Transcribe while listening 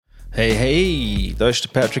Hey, hey, da ist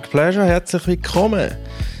der Patrick Pleasure. Herzlich willkommen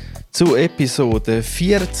zu Episode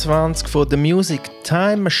 24 von The Music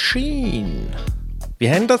Time Machine. Wie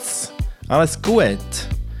haben das? Alles gut?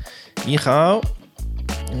 Ich auch.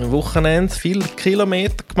 Am Wochenende viele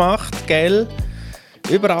Kilometer gemacht, gell?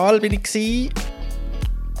 Überall bin ich gewesen.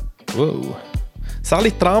 Wow.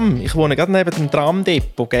 Sali Tram, ich wohne gerade neben dem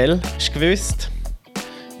Tramdepot, gell? Hast du gewusst?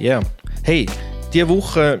 Ja. Yeah. Hey, diese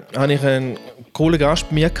Woche hatte ich einen coolen Gast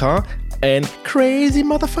bei mir gehabt. Ein crazy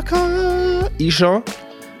Motherfucker ist er.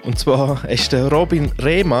 Und zwar ist der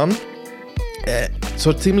Rehmann.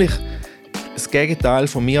 So ziemlich das Gegenteil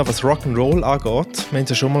von mir, was Rock'n'Roll angeht. Wir haben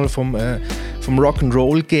ja schon mal vom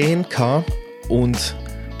Rock'n'Roll gehen gehabt. Und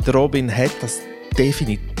der Robin hat das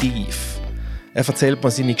definitiv. Er erzählt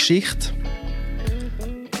mir seine Geschichte,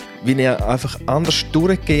 wie er einfach anders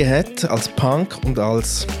durchgegeben hat als Punk und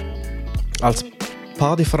als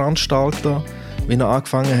Partyveranstalter, wie er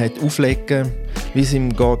angefangen hat aufzulegen, wie es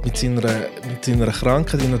ihm geht mit seiner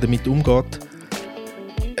Krankheit, wie er damit umgeht.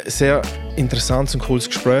 Ein sehr interessantes und cooles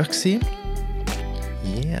Gespräch gewesen.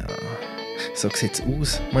 Yeah. So sieht es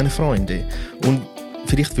aus, meine Freunde. Und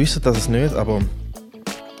vielleicht wisst ihr das nicht, aber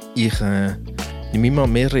ich nehme immer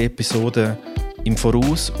mehrere Episoden im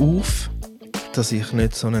Voraus auf, dass ich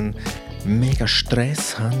nicht so einen mega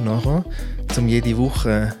Stress habe nachher, um jede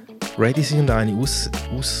Woche ready sein und eine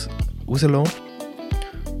rauslassen. Und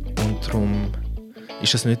darum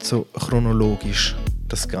ist das nicht so chronologisch,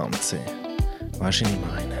 das Ganze. Weißt du, was ich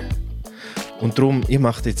meine? Und darum, ich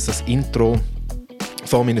mache jetzt das Intro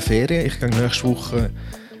vor meiner Ferien. Ich gehe nächste Woche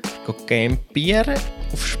campieren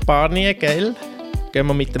auf Spanien, gell? Gehen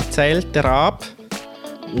wir mit dem Zelt ab.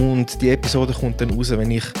 Und die Episode kommt dann raus,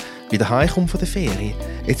 wenn ich wieder heimkomme von der Ferien.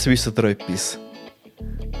 Jetzt wisst ihr etwas,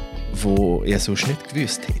 wo ihr sonst nicht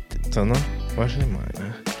gewusst hättet. Oder? Weißt du, was ich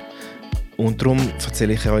meine? Und darum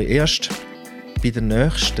erzähle ich euch erst bei der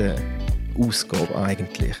nächsten Ausgabe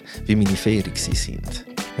eigentlich, wie meine Ferien waren,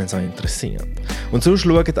 wenn es euch interessiert. Und sonst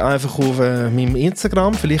schaut einfach auf meinem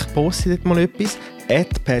Instagram, vielleicht poste ich dort mal etwas,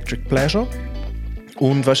 @PatrickPleasure.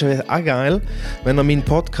 Und was wäre auch geil, wenn ihr meinen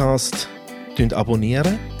Podcast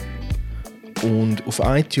abonnieren. Und auf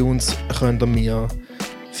iTunes könnt ihr mir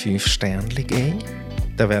 5 Sterne geben.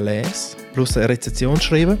 Das wäre les. Plus eine Rezension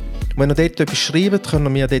schreiben. Und wenn ihr dort etwas schreibt, könnt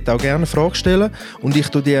ihr mir dort auch gerne eine Frage stellen. Und ich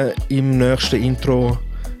tue die im nächsten Intro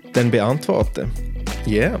dann beantworten.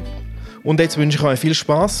 Yeah. Und jetzt wünsche ich euch viel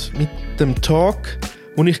Spaß mit dem Talk,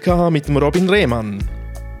 den ich hatte mit dem Robin Rehmann.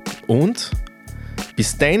 Und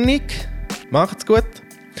bis dann, macht's gut.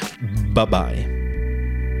 Bye bye.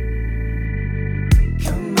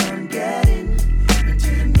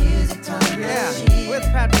 With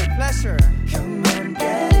Patrick Pleasure. Come on,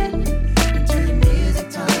 get into the music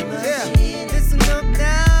time machine. Yeah, listen up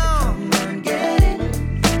now. Come on, get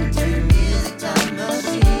into the music time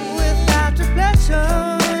machine. With Patrick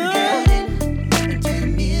Pleasure. Come on, get into the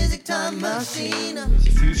music time machine.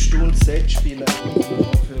 5 Stunden Set spielen mit dem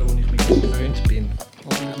Kopfhörer, wo ich mich gewöhnt bin.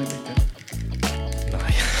 Hoffentlich nicht mit dem.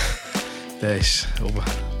 Nein, der ist oben.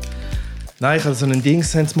 Nein, ich habe so ein Ding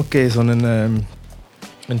gegeben, so einen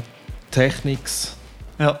Technics.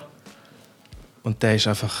 Ja. Und der ist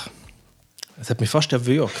einfach. Es hat mich fast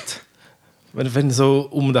erwürgt. Wenn so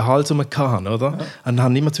um den Hals herum kam, oder? Ja. Und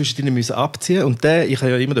dann immer zwischendrin müssen abziehen. Und ich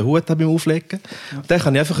habe ja immer den Hut beim Auflegen. Ja. Und den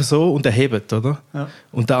kann ich einfach so und der hebt, oder? Ja.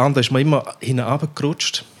 Und der andere ist mir immer hinten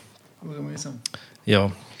runtergerutscht. Aber mühsam.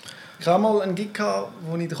 Ja. Ich hatte mal einen Gig,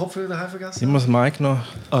 wo ich den Kopfhörer daheim vergessen habe. Immer das Mic noch.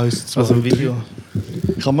 1, 2, also ein Video.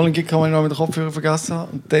 Ich hatte mal einen Gig, wo ich noch den Kopfhörer vergessen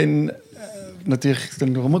habe. Und dann natürlich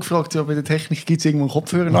dann noch gefragt, ja, bei der Technik gibt es irgendwo einen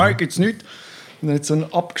Kopfhörer? Nein, gibt es nicht. Und dann hat es so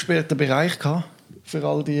einen abgesperrten Bereich gehabt für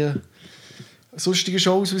all die sonstigen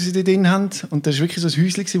Shows, die sie da drin haben. Und das war wirklich so ein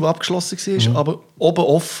Häuschen, das abgeschlossen war, aber oben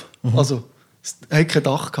off. Also es hatte kein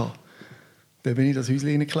Dach gehabt. Dann bin ich in das Häuschen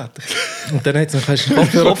reingeklettert. Und dann hast du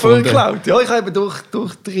einen Kopfhörer geklaut. Ja, ich habe durch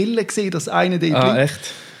die Rille gesehen, dass einer dort liegt.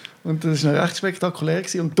 Echt? Und das war recht spektakulär.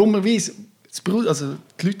 Und dummerweise, also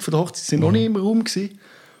die Leute von der Hochzeit waren noch nicht im Raum. Und als ich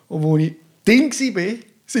drin war,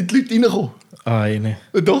 sind die Leute reingekommen. Eine.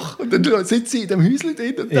 Doch, und dann sitze ich in dem Häuschen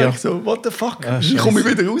drin und denke so, what the fuck? Wie komme ich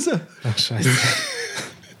wieder raus? Ach, Scheiße.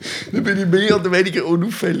 Dann bin ich mehr oder weniger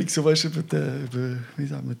unauffällig, so weißt du, über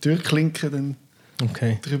die Türklinke dann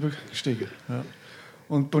drüber gestiegen. Ja.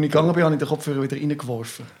 Und als ich gegangen bin, habe ich den Kopfhörer wieder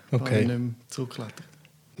reingeworfen. Okay. Habe ich nicht mehr zurückgeklettert.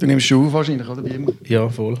 Du nimmst Schuhe wahrscheinlich, oder? Wie immer. Ja,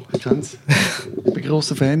 voll. Ich kenne es. Ich bin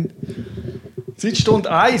grosser Fan. Seit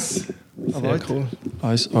Stunde 1. Sehr cool.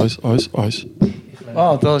 1.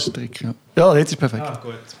 Ah, da ist der Trick. Ja, jetzt ist perfekt. Ah,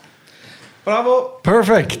 gut. Bravo!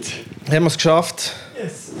 Perfekt! Haben wir es geschafft?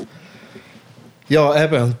 Yes! Ja,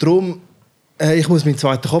 eben. Und darum Ich muss meinen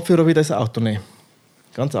zweiten Kopfhörer wieder ins Auto nehmen.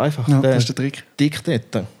 Ganz einfach. Ja, das ist der Trick. Dick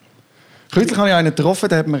dort. Kürzlich habe ich einen getroffen,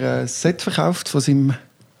 der hat mir ein Set verkauft von seinem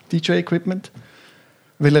DJ-Equipment,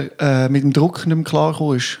 weil er mit dem Druck nicht mehr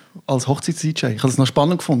klargekommen ist als Hochzeits-DJ. Ich habe das noch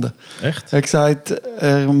spannend gefunden. Echt? Er hat gesagt,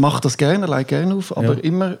 er macht das gerne, er legt gerne auf, aber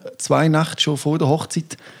immer 2 Nächte schon vor der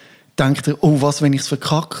Hochzeit denkt er, oh, was, wenn ich es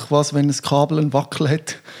verkacke, was, wenn das Kabel einen Wackel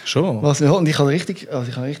hat. Schon? Was, ja, und ich habe richtig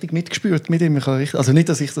mitgespürt mit ihm. Also nicht,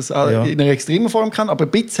 dass ich das in einer extremen Form kann, aber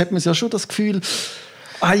ein bisschen hat man ja schon das Gefühl,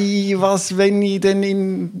 ei, was, wenn ich dann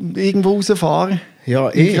irgendwo rausfahre,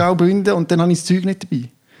 in Graubünden, und dann habe ich das Zeug nicht dabei.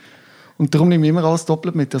 Und darum nehme ich immer alles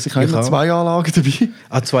doppelt mit. Also ich habe immer 2 Anlagen dabei.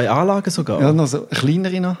 Ah, 2 Anlagen sogar? Ja, also eine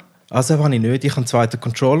kleinere noch. Also habe ich nicht. Ich habe einen zweiten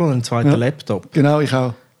Controller und einen zweiten Laptop. Genau, ich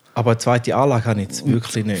auch. Aber eine zweite Anlage habe ich jetzt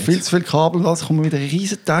wirklich nicht. Viel zu viel Kabel, also kommen mit einer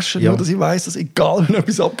riesen Tasche, nur dass ich weiss, dass egal, wenn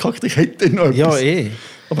etwas abgekackt, ich hätte noch etwas. Ja, Aber ich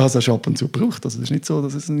habe es schon ab und zu gebraucht. Also es ist nicht so,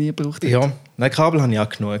 dass es nie gebraucht hat. Ja, nein, Kabel habe ich auch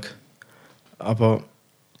genug. Aber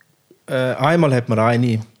einmal hat mir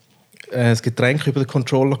eine das Getränk über den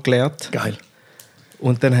Controller geleert. Geil.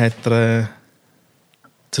 Und dann hat er...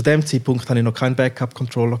 zu dem Zeitpunkt hatte ich noch keinen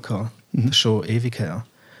Backup-Controller gehabt. Das ist schon ewig her.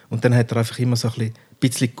 Und dann hat er einfach immer so ein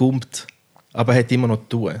bisschen gegumpt. Aber er hat immer noch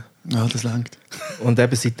zu tun. Ja, das langt. Und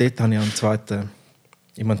eben seitdem habe ich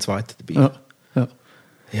immer einen zweiten dabei.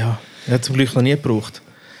 Ja, ich habe zum Glück noch nie gebraucht.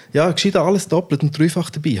 Ja, gescheiter alles doppelt und dreifach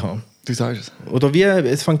dabei haben. Du sagst es. Oder wie,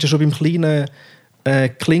 es fängt ja schon beim kleinen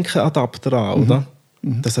Klinkenadapter an, oder?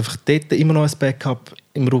 Dass du einfach dort immer noch ein Backup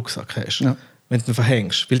im Rucksack hast, wenn du ihn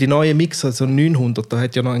verhängst. Weil die neuen Mixer, so 900, da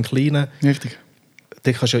hat ja noch einen kleinen... Richtig.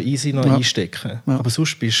 Den kannst du ja easy noch einstecken. Ja. Aber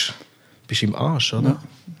sonst bist du im Arsch, oder? Ja.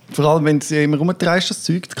 Vor allem, wenn du immer rumdrehst, das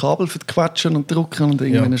Zeug, die Kabel für die Quetschen und Drucken und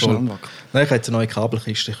irgendwann ist es schon wackelt. Nein, ich habe jetzt eine neue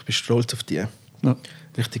Kabelkiste. Ich bin stolz auf die. Ja.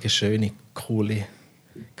 Richtig eine schöne, coole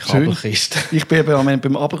Kabelkiste. Ich bin eben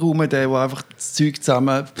beim Abräumen, der einfach das Zeug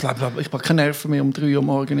zusammen... Ich habe keine Nerven mehr um 3 Uhr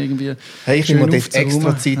morgen irgendwie. Hey, ich nehme mir dort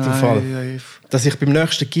extra Zeit im Fall. Dass ich beim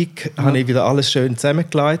nächsten Gig habe ich wieder alles schön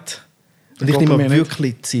zusammengelegt. Und ich nehme mir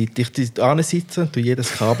wirklich Zeit. Ich sitze und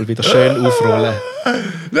jedes Kabel wieder schön aufrollen.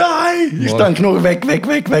 Nein! Ich denke nur weg.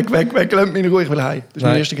 Lass mich in Ruhe, ich will heim. Das ist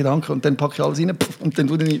mein erster Gedanke. Und dann packe ich alles rein. Und dann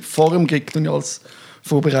tue ich vor dem Gig alles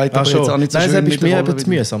vorbereiten. Aber jetzt auch nicht so schön. Nein, das ist mir eben zu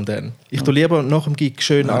mühsam. Ich tue lieber nach dem Gig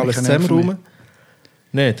schön alles zusammenräumen.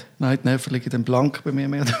 Nicht? Nein, die Nerven liegen dann blank bei mir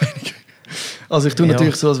mehr oder weniger. Also ich tue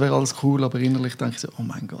natürlich so, als wäre alles cool, aber innerlich denke ich so, oh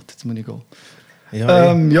mein Gott, jetzt muss ich gehen.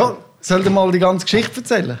 Ja, soll dir mal die ganze Geschichte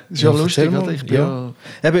erzählen? Das ist ja lustig, oder?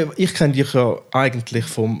 Ich kenne dich ja eigentlich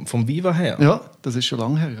vom Viva her. Ja, das ist schon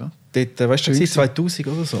lange her, ja. Dort, weißt du, 2000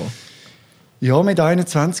 oder so? Ja, mit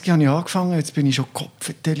 21 habe ich angefangen, jetzt bin ich schon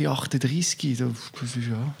Kopfvertelle 38. Das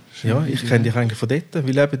ist ja, ich kenne dich eigentlich von dort,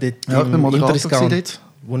 weil eben dort im Interskant,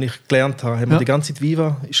 wo ich gelernt habe, haben wir die ganze Zeit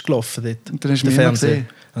Viva ist gelaufen dort. Und dann hast du mich immer gesehen.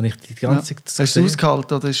 Habe ich die ganze Zeit gesehen. Hast du es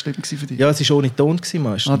ausgehalten oder war es schlimm für dich? Ja, es war ohne Ton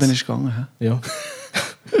meistens. Ah, dann ist es gegangen. Ja.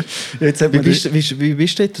 Jetzt wie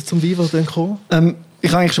bist du zum Viva denn gekommen?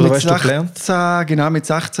 Ich habe eigentlich schon mit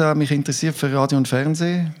 16 mich interessiert für Radio und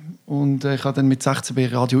Fernsehen. Und ich habe dann mit 16 bei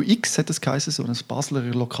Radio X, hat das geheißen, so ein Basler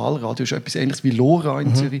Lokalradio, ist etwas ähnliches wie Lora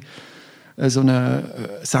in Zürich, so eine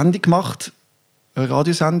Sendung gemacht, eine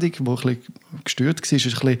Radiosendung, die ein bisschen gestört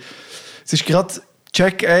war. Es ist gerade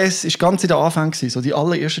Jackass, ist ganz in der Anfang gewesen. So die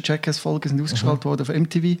allerersten Jackass-Folgen sind ausgestrahlt worden auf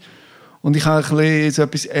MTV. Und ich habe so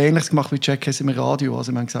etwas Ähnliches gemacht wie Jackass im Radio.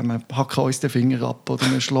 Also wir haben gesagt, wir hacken uns den Finger ab oder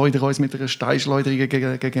wir schleudern uns mit einer Steinschleuderung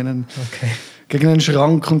gegen einen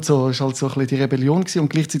Schrank und so. Das war halt so ein bisschen die Rebellion gewesen. Und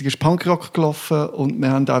gleichzeitig ist Punkrock gelaufen und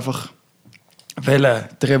wir haben einfach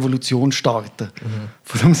die Revolution starten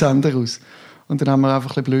von dem Sender aus. Und dann haben wir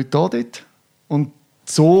einfach ein bisschen blöd da dort. Und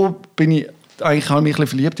so bin ich eigentlich mich ein bisschen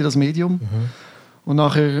verliebt in das Medium. Und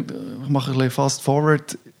nachher, ich mache ein bisschen fast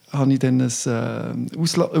forward, habe ich dann ein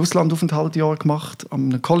Auslandaufenthaltsjahr gemacht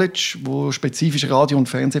an einem College, wo spezifisch Radio- und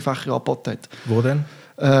Fernsehfächer angeboten hat. Wo denn?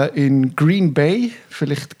 In Green Bay,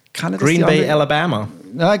 vielleicht kennen das Green Bay, Alabama?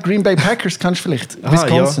 Nein, Green Bay Packers kennst du vielleicht.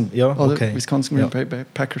 Wisconsin. Ja, okay. Oder Wisconsin Green Bay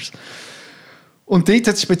Packers. Und dort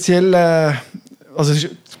hat es speziell... also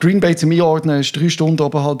Green Bay zum Einordnen ist 3 Stunden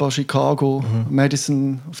oberhalb von Chicago,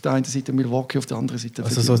 Madison auf der einen Seite, Milwaukee auf der anderen Seite.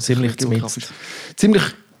 Also so ziemlich ziemlich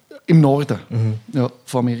im Norden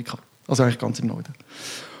von Amerika. Also eigentlich ganz im Norden.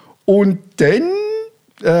 Und dann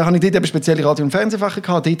habe ich dort eben spezielle Radio- und Fernsehfächer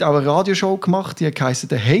gehabt, dort auch eine Radioshow gemacht, die heisst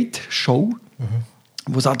 «The Hate Show»,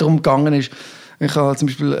 wo es auch darum gegangen ist, ich habe zum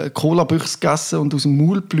Beispiel Cola-Büchse gegessen und aus dem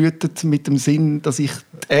Maul blühtet mit dem Sinn, dass ich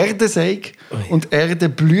die Erde sei und die Erde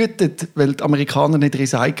blühtet, weil die Amerikaner nicht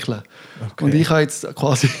recyceln. Okay. Und ich habe jetzt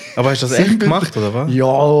quasi... Aber hast du das echt gemacht, oder was?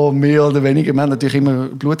 Ja, mehr oder weniger. Wir haben natürlich immer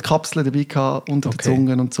Blutkapseln dabei gehabt, unter den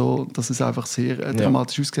Zungen und so, dass es einfach sehr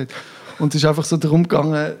dramatisch aussieht. Und es ist einfach so darum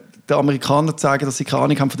gegangen, den Amerikanern zu sagen, dass sie keine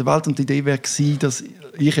Ahnung haben von der Welt. Und die Idee wäre gewesen, dass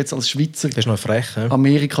ich jetzt als Schweizer Das ist noch frech, he?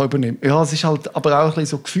 Amerika übernehme. Ja, es ist halt aber auch ein bisschen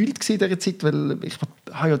so gefühlt in dieser Zeit, weil ich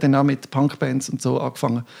habe ja dann auch mit Punkbands und so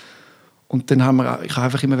angefangen. Und dann ich habe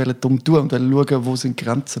einfach immer dumm tun und schauen, wo sind die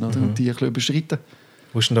Grenzen, oder? Und die ein bisschen überschreiten.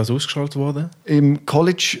 Wo ist denn das ausgeschaltet worden? Im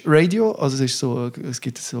College Radio, also es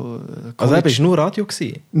gibt so Also es war nur Radio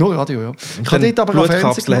gewesen. Nur Radio, ja. Ich habe dort aber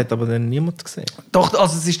Blutkapsel hat aber dann niemand gesehen. Doch,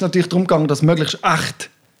 also es ist natürlich darum gegangen, das möglichst echt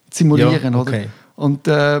zu simulieren, Ja, okay. oder? Und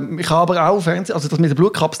ich habe aber auch Fernsehen, also das mit der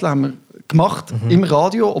Blutkapsel haben wir gemacht im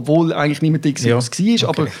Radio, obwohl eigentlich niemand da war, was es war.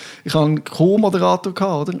 Aber ich hatte einen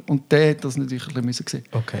Co-Moderator, oder? Und der hat das natürlich ein bisschen sehen.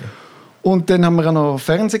 Okay. Und dann haben wir auch noch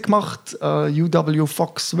Fernsehen gemacht, UW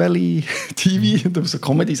Fox Valley TV, und haben so eine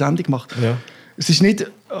Comedy-Sendung gemacht. Ja. Es ist nicht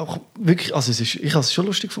wirklich, also ich habe es schon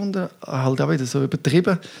lustig gefunden, halt auch wieder so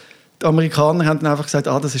übertrieben. Die Amerikaner haben dann einfach gesagt,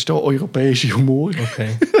 das ist der europäische Humor. Okay.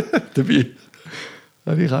 Dabei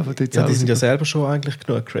habe ich einfach dort Die sind ja selber schon eigentlich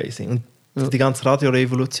genug crazy. Und die ganze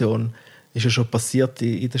Radiorevolution ist ja schon passiert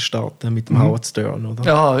in den Staaten mit dem Howard Stern, oder?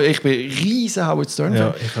 Ja, ich bin riesen Howard Stern.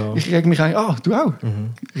 Ja, ich auch. Ich reg mich ein, du auch?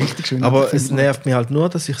 Richtig schön. Aber es nervt mich halt nur,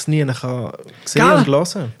 dass ich es nie kann sehen und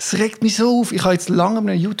hören. Es regt mich so auf. Ich habe jetzt lange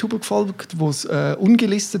einem YouTuber gefolgt, der es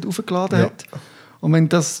ungelistet aufgeladen hat. Und wenn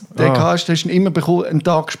das den hast, hast du ihn immer bekommen, einen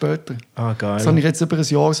Tag später. Ah, geil. Das habe ich jetzt über ein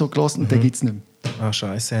Jahr so gelassen und den gibt es nicht mehr. Ah,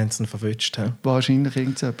 scheiße, haben sie ihn verwünscht. He? Wahrscheinlich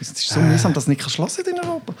irgendetwas. Es ist so mühsam, dass du nicht hören in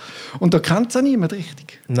Europa. Und da kennt es auch niemand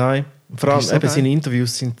richtig. Nein, vor allem so eben geil. seine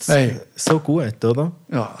Interviews sind so gut, oder?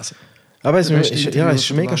 Ja, also. Aber es Größte ist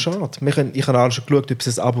Interviews mega der schade. Ich habe auch schon geschaut, ob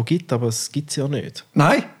es ein Abo gibt, aber es gibt es ja nicht.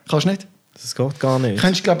 Nein, kannst du nicht. Das geht gar nicht.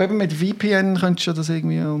 Könntest, glaube eben mit VPN könntest du das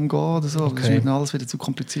irgendwie umgehen oder so. Das ist mir dann alles wieder zu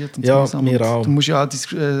kompliziert. Und Ja, zu mir und auch. Du musst ja auch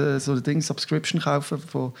so ein Ding, Subscription kaufen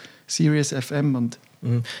von Sirius FM. Und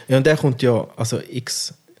Ja, und der kommt ja, also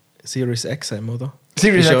Sirius XM, oder?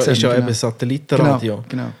 Sirius XM, ist ja genau. eben Satellitenradio.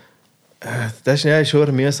 Genau. Das ist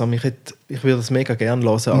schon mühsam. Ich würde das mega gerne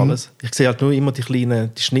hören, alles. Ich sehe halt nur immer die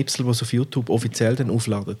kleinen die Schnipsel, die sie auf YouTube offiziell dann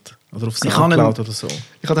aufladen. Oder auf Soundcloud oder so.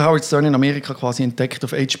 Ich habe den Howard Stern in Amerika quasi entdeckt.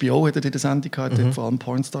 Auf HBO hat er in der Sendung gehabt. Er hat vor allem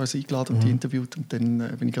Pornstars eingeladen und die interviewt. Und dann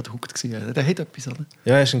bin ich gerade hooked gewesen. Der hat etwas, oder?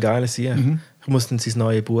 Ja, er ist ein geiler Sieg. Ich muss dann sein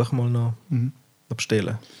neues Buch mal noch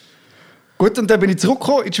bestellen. Gut, und dann bin ich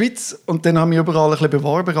zurückgekommen in die Schweiz und dann haben wir überall ein bisschen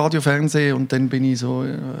beworben, Radio, Fernsehen, und dann bin ich so,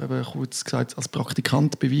 kurz gesagt, als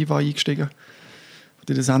Praktikant bei Viva eingestiegen. Und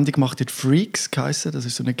in der Sendung gemacht, die Freaks geheissen. Das war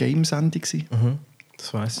so eine Game-Sendung.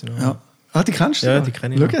 Das weiss ich noch. Ja. Ah, die kennst du? Ja, die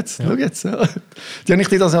kenne ich Schau noch. jetzt, Ja. schau jetzt. Ja. Die habe ich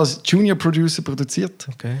dort als Junior Producer produziert.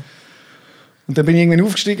 Okay. Und dann bin ich irgendwann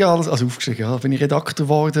aufgestiegen, bin ich Redakteur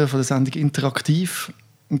geworden von der Sendung Interaktiv.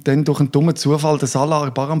 Und dann durch einen dummen Zufall, der Salar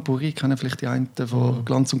Barampuri, kennen vielleicht die einen von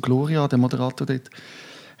Glanz und Gloria, der Moderator dort,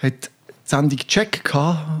 hat die Sendung Check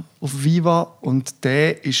auf Viva und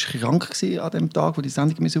der war krank an dem Tag, wo die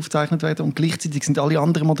Sendung aufgezeichnet werden. Und gleichzeitig sind alle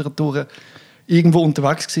anderen Moderatoren irgendwo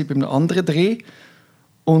unterwegs gewesen, bei einem anderen Dreh.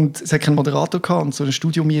 Und es hat keinen Moderator gehabt und so eine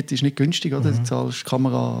Studiomiete ist nicht günstig, oder? Du zahlst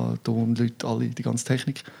Kamera, Ton, Leute, alle, die ganze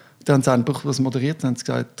Technik. Dann haben sie einfach was moderiert, dann haben sie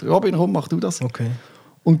gesagt, Robin, komm, mach du das. Okay.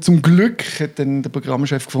 Und zum Glück hat dann der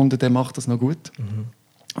Programmchef gefunden, der macht das noch gut.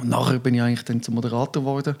 Und nachher bin ich eigentlich dann zum Moderator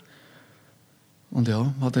geworden. Und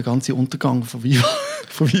ja, habe den ganzen Untergang von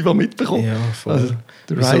Viva mitbekommen. Ja, voll. Also,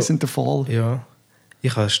 the Rise and the Fall. Ja.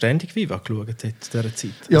 Ich habe ständig Viva geschaut in dieser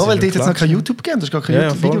Zeit. Ja, Das weil ist dort jetzt noch klar kein YouTube gegeben. Du hast gar keine Ja, ja,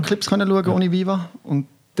 voll. Videoclips können schauen ohne Viva. Und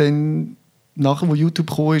dann, nachher, wo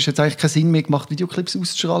YouTube kam, ist, hat es eigentlich keinen Sinn mehr gemacht, Videoclips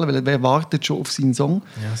auszustrahlen, weil wer wartet schon auf seinen Song.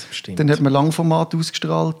 Ja, das bestimmt. Dann hat man Langformat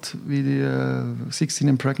ausgestrahlt, wie die 16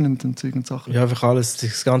 and Pregnant und Zeug und Sachen. Ja, einfach alles,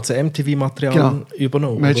 das ganze MTV-Material Genau.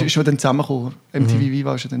 übernommen. Man oder? ist schon dann zusammengekommen. MTV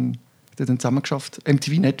Viva ist ja dann zusammengeschafft.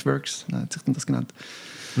 MTV Networks hat sich dann das genannt.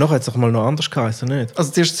 Nachher hat es doch mal noch anders geheißen, nicht? Also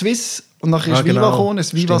zuerst Swiss und nachher ist Ah, genau. Viva gekommen,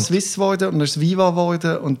 ist Viva Stimmt. Swiss geworden und dann ist es Viva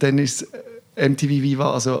geworden und dann ist es MTV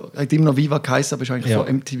Viva, also hat immer noch Viva geheißen, aber ist eigentlich Ja.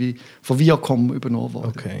 von MTV, von Viacom übernommen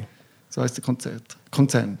worden. Okay. So heisst der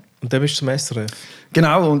Konzern. Und dann bist du zum SRF.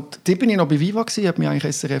 Genau, und dort bin ich noch bei Viva gewesen, hat mir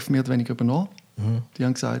eigentlich SRF mehr oder weniger übernommen. Die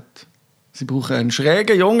haben gesagt, sie brauchen einen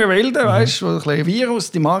schrägen, jungen Wilden, weißt du, der ein bisschen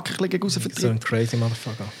Virus, die Marke ein bisschen gegen So vertritt. ein crazy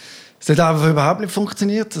Motherfucker. Es hat einfach überhaupt nicht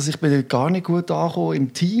funktioniert. Also ich bin gar nicht gut angekommen.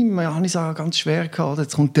 Im Team habe ich es auch ganz schwer gehabt.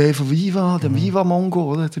 Jetzt kommt der von Viva, der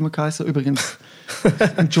Viva-Mongo, oder? Hat immer geheißen. Übrigens,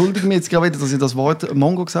 entschuldige mich jetzt gerade wieder, dass ich das Wort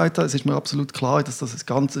Mongo gesagt habe. Es ist mir absolut klar, dass das ein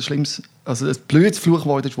ganz schlimmes, also ein blödes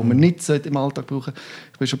Fluchwort ist, das man nicht im Alltag brauchen sollte.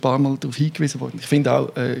 Ich bin schon ein paar Mal darauf hingewiesen worden. Ich finde auch,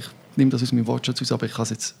 ich nehme das aus meinem Wortschatz aus, aber ich habe es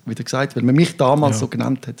jetzt wieder gesagt, weil man mich damals so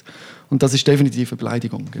genannt hat. Und das ist definitiv eine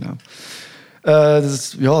Beleidigung, genau.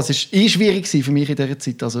 Es war schwierig für mich in dieser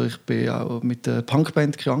Zeit. Also ich bin auch mit der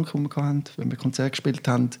Punkband krank, die wir hatten, wenn wir Konzerte gespielt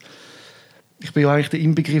haben. Ich bin ja eigentlich der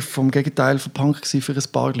Inbegriff vom Gegenteil von Punk für ein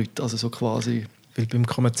paar Leute. Also so quasi... Weil du beim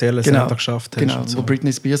kommerziellen Sender geschafft hast. Genau, so. wo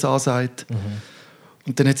Britney Spears ansagt.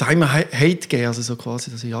 Und dann hat es einmal Hate gegeben, also so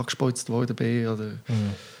quasi, dass ich angespeuzt worden bin oder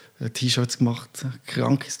T-Shirts gemacht,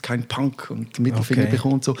 krank ist kein Punk und Mittelfinger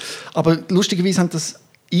bekommen und so. Aber lustigerweise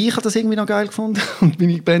ich habe das irgendwie noch geil gefunden und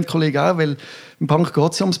meine Bandkollegen auch, weil im Punk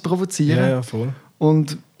geht es ja ums Provozieren. Ja, voll.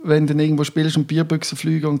 Und wenn du dann irgendwo spielst und Bierbüchsen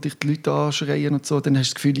fliegen und dich die Leute anschreien und so, dann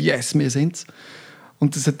hast du das Gefühl, yes, wir sind's.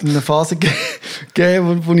 Und es hat eine Phase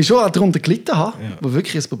gegeben, wo ich schon auch darunter gelitten habe, wo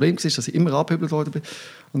wirklich ein Problem war, dass ich immer abgehübelt worden bin.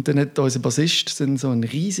 Und dann hat unser Bassist so einen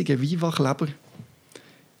riesigen Viva-Kleber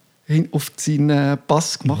auf seinen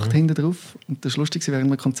Bass gemacht, hinten drauf. Und das war lustig, während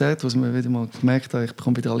einem Konzert, wo man wieder mal gemerkt hat, ich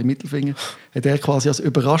bekomme wieder alle Mittelfinger, hat er quasi als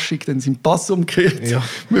Überraschung dann seinen Pass umgekehrt,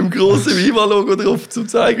 mit dem grossen Viva-Logo drauf, um zu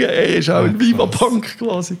zeigen, er ist auch ein Viva-Punk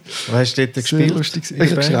quasi. Hast du dort gespielt? Lustig. Ich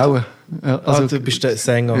habe geschrauen. Ja, also, du bist der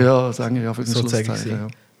Sänger? Ja, Sänger, ja, für den Schlusszeichen. Ja.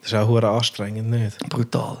 Das ist auch verdammt anstrengend, nicht?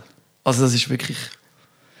 Brutal. Also das ist wirklich...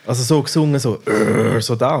 Also so gesungen, so das,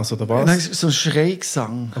 oder was? Nein, so ein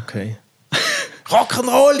Schreigesang. Okay.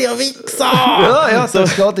 Rock'n'Roll, ihr Wichser! ja, so,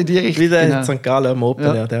 das geht in die Richtung. Wie der St. Gallen am Open,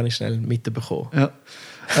 den habe ich schnell mitbekommen.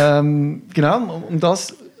 Ja. Genau, um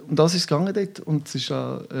das ist es gegangen dort. Und es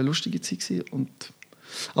war eine lustige Zeit.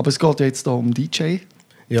 Aber es geht ja jetzt hier um DJ.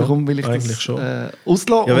 Ja, darum will ich eigentlich das schon.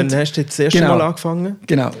 Auslassen. Ja, wenn hast du jetzt das erste Mal angefangen?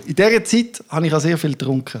 Genau. In dieser Zeit habe ich auch sehr viel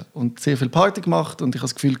getrunken und sehr viel Party gemacht. Und ich habe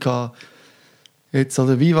das Gefühl gehabt, jetzt an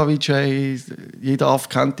der Viva VJ, jeder Aff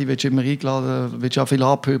kennt dich, willst du immer eingeladen, willst auch viel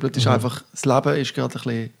abhöbeln. Das Leben ist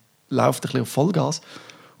gerade läuft ein bisschen auf Vollgas.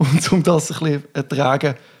 Und um das ein bisschen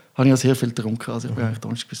ertragen, habe ich auch sehr viel getrunken. Also ich bin eigentlich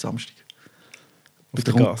Donnerstag bis Samstag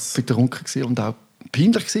betrunken und auch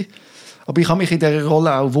peinlich gewesen. Aber ich habe mich in dieser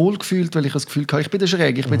Rolle auch wohl gefühlt, weil ich das Gefühl hatte, ich bin der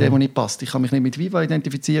Schräg, ich bin der, der nicht passt. Ich kann mich nicht mit Viva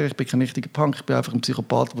identifizieren, ich bin kein richtiger Punk, ich bin einfach ein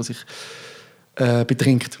Psychopath, der sich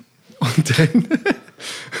betrinkt.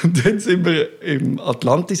 Und dann sind wir im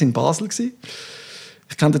Atlantis in Basel gewesen.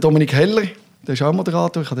 Ich kenne den Dominik Heller, der ist auch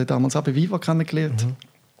Moderator. Ich habe den damals auch bei Viva kennengelernt.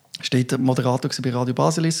 Steht der Moderator bei Radio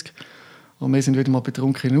Basilisk. Und wir sind wieder mal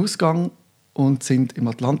betrunken in den Ausgang und sind im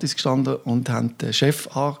Atlantis gestanden und haben den Chef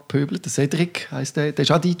angepöbelt. Der Cedric heisst der. Der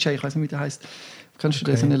ist auch DJ, ich weiß nicht, wie der heisst. Kennst du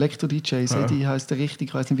den? Ein Elektro-DJ. Cedric heisst der richtig.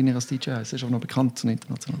 Ich weiß nicht, wie er als DJ heisst. Er ist auch noch bekannt, so ein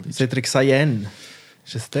internationaler DJ. Cedric Sayen.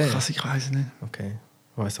 Ist es der? Ich weiß es nicht. Okay.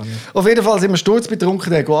 Weiß auch nicht. Auf jeden Fall sind wir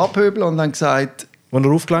sturzbetrunken, der abhöbeln und dann gesagt... Als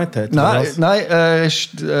er aufgelegt hat? Nein, er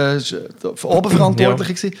war oberverantwortlich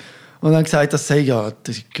gewesen. Und dann gesagt, das sei ja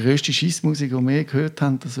die grösste Scheissmusik, die wir gehört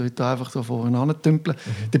haben. Das sollte einfach so vorne tümpeln.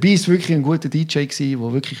 Dabei war es wirklich ein guter DJ,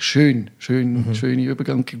 der wirklich schöne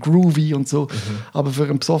Übergang, groovy und so. Aber für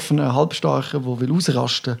einen besoffenen Halbstarken, der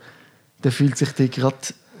ausrasten will, der fühlt sich gerade...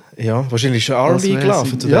 Ja, wahrscheinlich ist R&B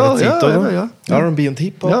gelaufen zu dieser Zeit, oder? Ja. R&B und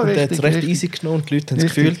Hip-Hop, ja, der hat es recht easy genommen und die Leute haben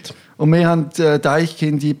es gefühlt. Und wir haben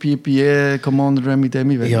Deichkind, Yippie, Commander Remy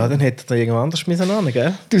Demi. Ja, dann hätte er irgendwo anders müssen,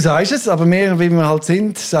 gell? Du sagst es, aber wir, wie wir halt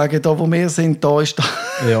sind, sagen, da wo wir sind, da ist da.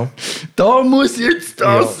 Ja. Da muss jetzt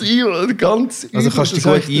das sein. Ganz also kannst du dich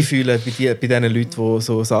gut einfühlen bei den Leuten, die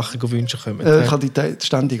so Sachen wünschen kommen. Qualität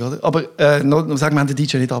ständig, oder? Aber noch sagen, wir haben den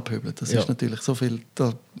DJ nicht abgehöbelt. Das ist natürlich so viel,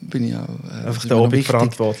 da bin ich auch... einfach der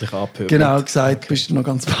Oberverantwortliche abhöbeln. Genau, gesagt, bist du noch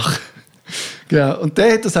ganz wach. Genau. Und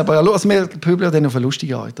der hat das aber auch, also wir pöbeln dann auf eine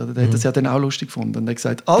lustige Art, oder? Der hat das ja dann auch lustig gefunden. Und er hat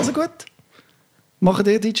gesagt, also gut, machen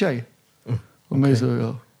dir DJ. Und wir so,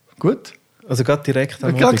 ja, gut. Also gerade direkt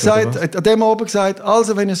am Abend, gesagt, an dem Abend gesagt,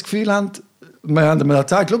 also wenn ihr das Gefühl habt, wir haben ihm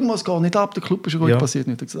gesagt, schau mal, es geht nicht ab, der Club ist schon gut, passiert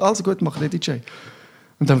nicht. Er hat gesagt, also gut, machen dir DJ.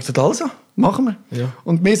 Und dann haben wir gesagt, also, machen wir. Ja.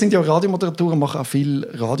 Und wir sind ja Radiomoderatoren, machen auch viel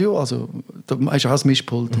Radio, also da hast du auch ein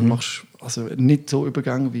Mischpult, du machst also nicht so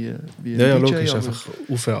Übergänge wie ja, DJ. Logisch, einfach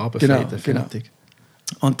auf und runter genau.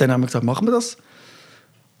 Und dann haben wir gesagt, machen wir das.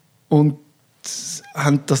 Und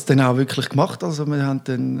haben das dann auch wirklich gemacht. Also wir haben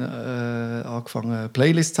dann angefangen,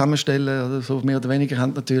 Playlists zusammenstellen, oder so mehr oder weniger,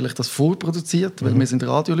 haben natürlich das vorproduziert, weil wir sind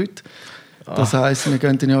Radioleute. Das heisst, wir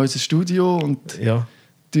gehen in unser Studio und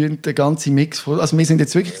den ganzen Mix vor. Also wir sind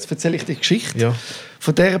jetzt wirklich, jetzt erzähle ich die Geschichte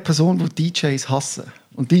von der Person, die DJs hassen.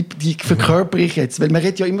 Und die verkörper ich jetzt. Weil man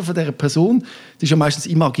redet ja immer von dieser Person, die ist ja meistens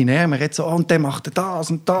imaginär. Man redet so, und der macht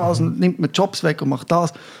das und nimmt mir Jobs weg und macht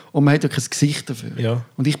das. Und man hat ja kein Gesicht dafür. Ja.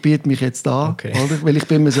 Und ich biete mich jetzt an, Okay. oder? Weil ich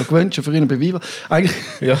bin mir so gewöhnt, schon früher bei Viva. Eigentlich,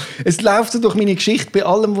 Ja. es läuft so durch meine Geschichte, bei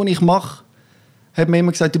allem, was ich mache, hat man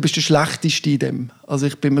immer gesagt, du bist der Schlechteste in dem. Also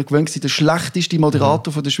ich bin mir gewöhnt, der schlechteste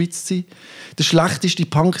Moderator von der Schweiz zu sein, der schlechteste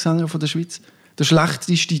Punksänger von der Schweiz, der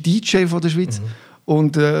schlechteste DJ von der Schweiz.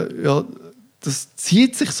 Und ja, das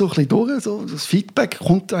zieht sich so ein bisschen durch. So. Das Feedback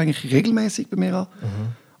kommt eigentlich regelmäßig bei mir an.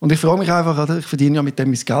 Und ich frage mich einfach, oder? Ich verdiene ja mit dem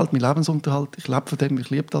mein Geld, mein Lebensunterhalt. Ich lebe von dem, ich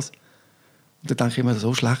liebe das. Und dann denke ich immer,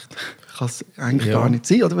 so schlecht kann es eigentlich gar nicht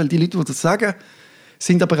sein. Oder? Weil die Leute, die das sagen,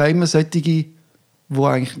 sind aber auch immer solche, die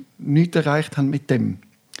eigentlich nichts erreicht haben mit dem.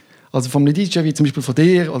 Also von einem DJ, wie zum Beispiel von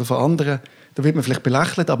dir oder von anderen, da wird man vielleicht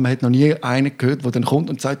belächelt, aber man hat noch nie einen gehört, der dann kommt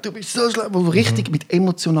und sagt, du bist so schlecht, der richtig mit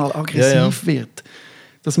emotional aggressiv wird.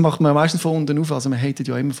 Das macht man meistens von unten auf. Also man hatet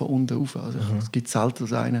ja immer von unten auf. Also es gibt selten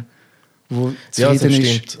so einen, der zufrieden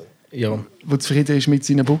ist. Ja. Wo zufrieden ist mit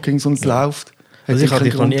seinen Bookings und es läuft. Also ich kann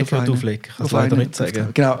dich noch nie Grund gehört auflegen. Ich kann es leider nicht sagen.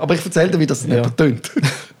 Genau, aber ich erzähle dir, wie das nicht tönt.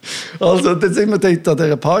 Also dann sind wir dort an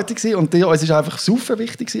dieser Party gewesen, und uns war einfach saufen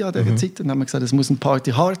wichtig an dieser Zeit. Dann haben wir gesagt, es muss einen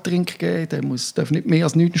Party-Hard-Drink geben, der darf nicht mehr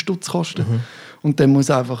als 9 Stutz kosten. Und der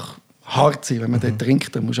muss einfach hart sein. Wenn man den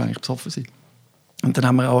trinkt, dann muss eigentlich besoffen sein. Und dann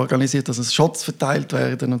haben wir auch organisiert, dass es Shots verteilt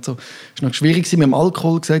werden und so. Es war noch schwierig mit dem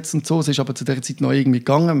Alkoholgesetz und so. Es ist aber zu dieser Zeit noch irgendwie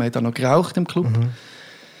gegangen. Wir haben auch noch geraucht im Club.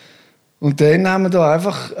 Und dann haben wir da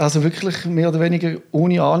einfach, also wirklich mehr oder weniger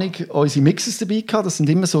ohne Ahnung, unsere Mixes dabei gehabt. Das sind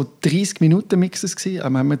immer so 30-Minuten-Mixes gewesen.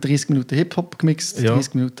 Einmal haben wir 30 Minuten Hip-Hop gemixt,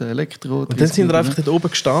 30 Minuten Elektro. Und dann sind wir einfach dort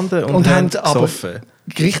oben gestanden und haben gesoffen.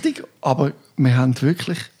 Richtig, aber wir haben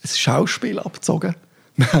wirklich ein Schauspiel abgezogen.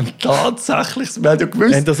 Wir haben tatsächlich, wir haben ja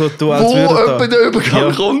gewusst, so, wo jemand der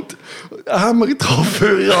Übergang kommt, haben wir die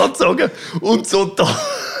Kopfhörer angezogen und so da.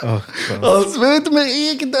 Ach, als würden wir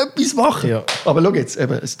irgendetwas machen. Ja. Aber schau jetzt,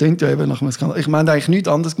 eben, es klingt ja eben nach einem Skandal. Ich meine, eigentlich nichts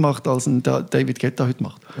anderes gemacht, als ein David Guetta heute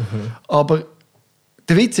macht. Aber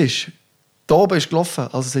der Witz ist, da oben ist gelaufen.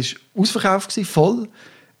 Also es war ausverkauft, voll.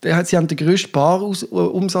 Sie haben den grössten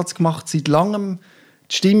Barumsatz gemacht seit langem.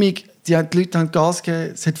 Die Stimmung, die Leute haben Gas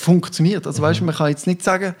gegeben, es hat funktioniert. Also weißt, man kann jetzt nicht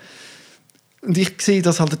sagen, und ich sehe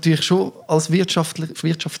das halt natürlich schon als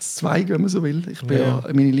Wirtschaftszweig, wenn man so will. Ich bin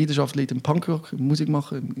meine Leidenschaft liegt im Punkrock, im Musik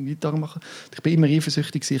machen, im Gitarre machen. Ich bin immer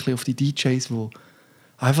eifersüchtig auf die DJs, die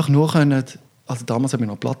einfach nur können. Also damals haben wir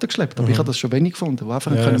noch Platten geschleppt, aber ich habe das schon wenig gefunden. Die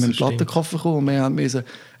einfach können mit einem Plattenkoffer kommen und wir mussten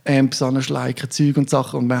Amps anschleichen, Zeug und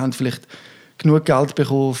Sachen, und wir haben vielleicht genug Geld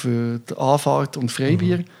bekommen für die Anfahrt und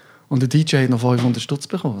Freibier. Und der DJ hat noch 500 Stutz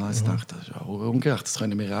bekommen. Also ich dachte, das ist ja ungerecht, das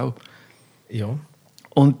können wir auch. Ja.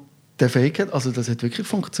 Und der Fake hat, also das hat wirklich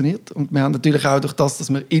funktioniert. Und wir haben natürlich auch durch das, dass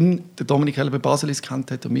wir den Dominik Heller bei Baselis kennt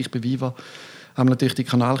hat und mich bei Viva, haben wir natürlich die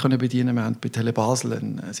Kanäle können bedienen. Wir haben bei Tele Basel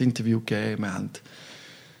ein Interview gegeben, wir haben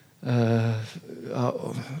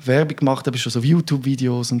Werbung gemacht, aber schon so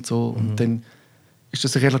YouTube-Videos und so. Und dann ist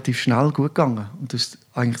das relativ schnell gut gegangen. Und das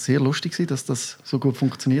war eigentlich sehr lustig, dass das so gut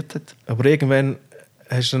funktioniert hat. Aber irgendwann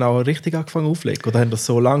hast du dann auch richtig angefangen aufzulegen? Oder haben das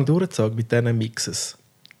so lange durchgezogen mit diesen Mixes?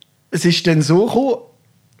 Es ist dann so gekommen,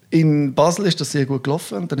 in Basel ist das sehr gut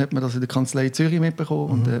gelaufen. Und dann hat man das in der Kanzlei Zürich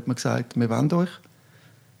mitbekommen. Und dann hat man gesagt, wir wollen euch.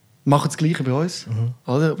 Machen das Gleiche bei uns.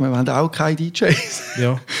 Oder? Wir wollen auch keine DJs.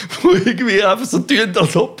 Ja. Die irgendwie einfach so tun,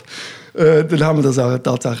 als ob. Dann haben wir das auch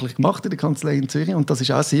tatsächlich gemacht in der Kanzlei in Zürich. Und das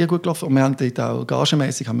ist auch sehr gut gelaufen. Und wir haben dort auch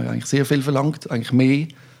gagenmässig haben wir eigentlich sehr viel verlangt. Eigentlich mehr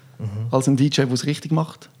als ein DJ, der es richtig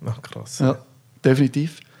macht. Ach, krass. Ja,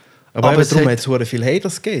 definitiv. Aber darum hat es sehr viel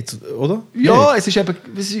Haters gegeben, oder? Ja, es ist eben...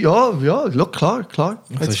 Ja, klar.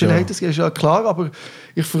 Das Es viel Haters ist ja klar, aber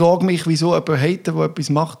ich frage mich, wieso jemand haten, der etwas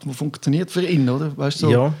macht, das funktioniert für ihn, oder? Weißt du,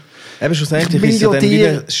 so. Ja. Eben schlussendlich war es ja dann wie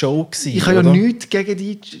eine Show gewesen, ich habe ja nichts gegen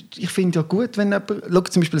die... Ich finde ja gut, wenn jemand... Schau,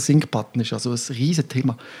 zum Beispiel ein Sync-Button ist also ein riesen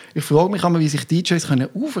Thema. Ich frage mich einmal, wie sich DJs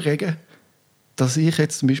aufregen können, dass ich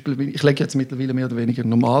jetzt zum Beispiel... Ich lege jetzt mittlerweile mehr oder weniger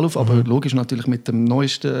normal auf, aber logisch natürlich mit dem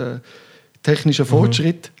neuesten technischen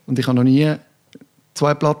Fortschritt. Und ich habe noch nie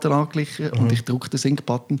 2 Platten angeglichen und ich drücke den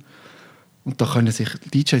Sync-Button. Und da können sich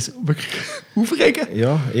DJs wirklich aufregen.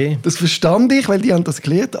 Ja, Das verstand ich, weil die haben das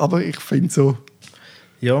gelernt, aber ich finde so...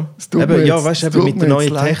 Ja, weißt du, mit der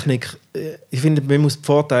neuen Technik, ich finde, man muss die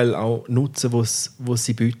Vorteile auch nutzen, die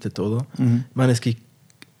sie bieten, oder? Ich meine, es gibt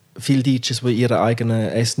viele DJs, die ihren eigenen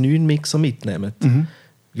S9-Mixer mitnehmen,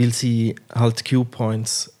 weil sie halt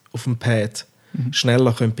Cue-Points auf dem Pad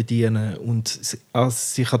schneller können bedienen und sich an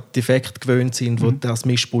die Effekte gewöhnt sind, die das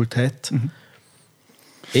Mischpult hat.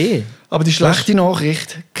 Aber die schlechte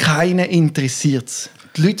Nachricht, keinen interessiert es.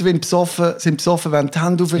 Die Leute sind besoffen, wollen die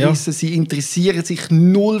Hände aufreißen, sie interessieren sich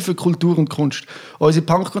null für Kultur und Kunst. Unsere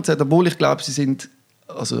Punkkonzerte, obwohl ich glaube, sie sind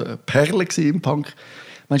also eine Perle im Punk,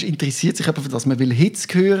 man interessiert sich einfach für das. Man will Hits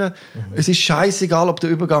hören. Es ist scheißegal, ob der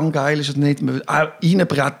Übergang geil ist oder nicht. Man will auch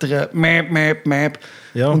reinbrettern. Mäp.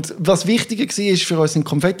 Ja. Und was wichtiger war für uns sind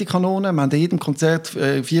Konfettikanonen. Wir haben in jedem Konzert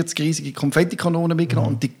 40 riesige Konfettikanonen mitgenommen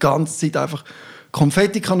und die ganze Zeit einfach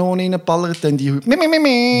Konfettikanonen reingeballert. Dann die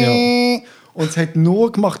Ja. Und es hat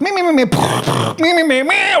nur gemacht.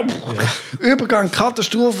 Übergang,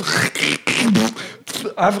 Katastrophe.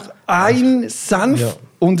 Einfach ein Senf. Ja.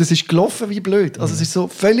 Und es ist gelaufen wie blöd. Also es ist so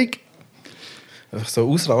völlig... Einfach so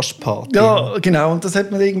Ausrastparty. Ja, genau. Und das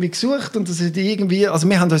hat man irgendwie gesucht. Und das ist irgendwie... Also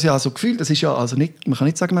wir haben uns ja auch so gefühlt. Das ist ja also nicht... Man kann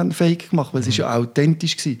nicht sagen, wir haben Fake gemacht, weil es ist ja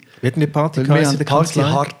authentisch gewesen. Wie hat denn die Party Weil wir geheißen haben in der Party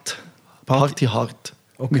Kanzlei? hart. Party hart.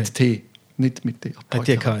 Okay. Mit T. Nicht mit T. Hat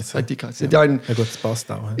die geheißen? Hat die geheißen. Ja, Ja gut, das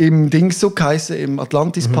passt auch. Ja. im Ding so geheißen, im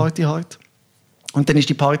Atlantis Party hart. Und dann ist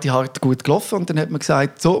die Party hart gut gelaufen und dann hat man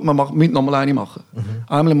gesagt, so, wir müssen noch mal eine machen.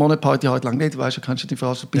 Einmal im Monat Party hart lang nicht, weißt du, kannst du die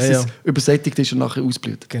Veranstaltung, bis Ja, ja. es übersättigt ist und nachher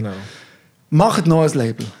ausblüht. Genau. Macht noch ein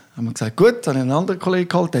Label. Haben wir gesagt, gut, dann haben wir einen anderen Kollegen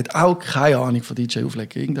geholt, der hat auch keine Ahnung von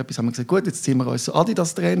DJ-Auflegen. Irgendetwas haben wir gesagt, gut, jetzt ziehen wir uns so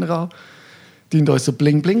Adidas-Trainer an, tun uns so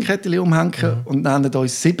Bling-Bling-Kettchen umhängen und nennen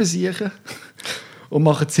uns 7 Siechen und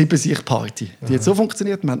machen 7 Siech-Party. Die hat so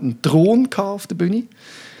funktioniert, wir hatten einen Thron auf der Bühne.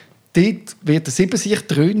 Dort wird der 7 Siech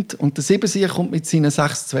dröhnt und der 7 Siech kommt mit seinen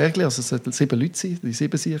 6 Zwergen, also es sollten 7 Leute sein, die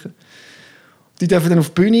 7 Siechen. Die dürfen dann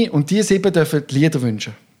auf die Bühne und die 7 dürfen die Lieder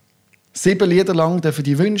wünschen. 7 Lieder lang dürfen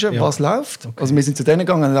die wünschen, Ja. was läuft. Okay. Also wir sind zu denen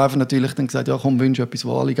gegangen und haben einfach natürlich dann gesagt, ja komm, wünsche etwas,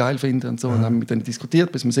 was alle geil finden und so. Und haben mit denen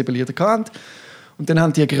diskutiert, bis wir 7 Lieder hatten. Und dann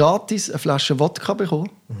haben die gratis eine Flasche Wodka bekommen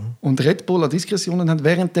und Red Bull an Diskussionen haben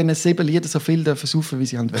während diesen 7 Lieder so viel dürfen saufen, wie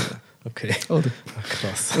sie wollen. Okay. Oder? Ach,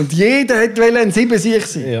 krass. Und jeder wollte ein 7 Siech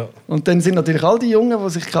sein. Ja. Und dann sind natürlich all die Jungen, die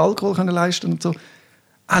sich keinen Alkohol leisten können und so,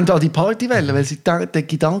 haben da die Party wollen, weil sie den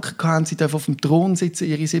Gedanken hatten, sie dürfen auf dem Thron sitzen,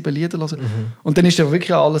 ihre 7 Lieder hören. Und dann ist ja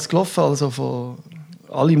wirklich alles gelaufen, also von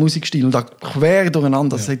alle Musikstile und auch quer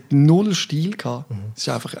durcheinander. Es hat null Stil gehabt. Es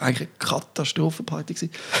war einfach eigentlich eine Katastrophenparty gewesen.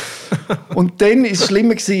 Und dann war es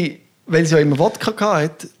schlimmer gewesen, weil sie ja immer Wodka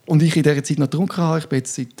hatte und ich in dieser Zeit noch getrunken habe. Ich bin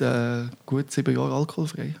jetzt seit gut 7 Jahren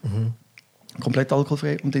alkoholfrei. Komplett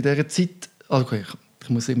alkoholfrei. Und in dieser Zeit, also okay, ich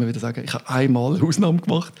muss immer wieder sagen, ich habe einmal eine Ausnahme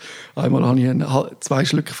gemacht. Einmal habe ich 2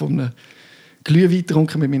 Schlücke von einem Glühwein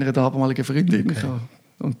getrunken mit meiner damaligen Freundin. Okay.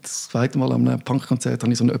 Und das zweite Mal an einem Punkkonzert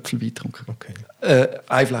habe ich so einen Äpfelwein getrunken. Okay.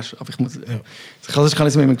 Eine Flasche. Aber ich muss, das kann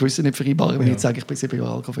ich mit meinem Gewissen nicht vereinbaren, wenn ich jetzt sage, ich bin 7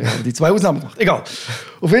 Jahre alkoholfrei. Ich habe die 2 Ausnahmen gemacht. Egal.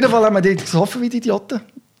 Auf jeden Fall haben wir dort gesoffen wie die Idioten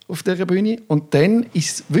auf dieser Bühne. Und dann war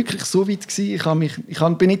es wirklich so weit gewesen, ich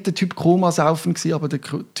bin nicht der Typ Koma-Saufen gewesen, aber der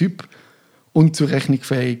Typ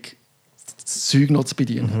unzurechnungsfähig, das Zeug noch zu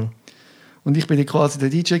bedienen. Und ich bin dann quasi der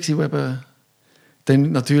DJ gewesen, der eben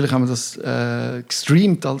dann natürlich haben wir das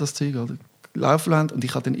gestreamt, all das Zeug, oder? Laufen lassen. Und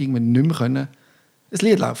ich konnte dann irgendwann nicht mehr können, ein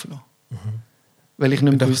Lied laufen lassen. Weil ich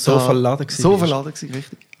nicht mehr so verladen gewesen So bist. verladen gewesen,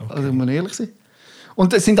 richtig. Okay. Also muss man ehrlich sein.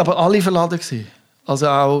 Und es sind aber alle verladen gewesen. Also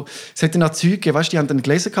auch, es hat dann auch Zeug gegeben, weißt, die haben dann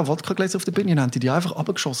Gläser gehabt, Wodka-Gläser auf der Bühne, und haben die einfach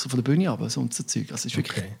abgeschossen von der Bühne runter, so und so Zeug. Also es war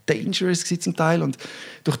wirklich dangerous gewesen zum Teil. Und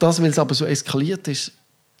durch das, weil es aber so eskaliert ist,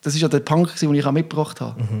 das ist ja der Punk, den ich auch mitgebracht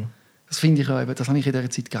habe. Das finde ich ja eben, das habe ich in dieser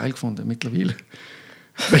Zeit geil gefunden, mittlerweile.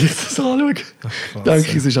 Wenn ich das anschaue,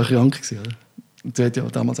 denke ich, es war auch krank gewesen, oder? Und so hat ja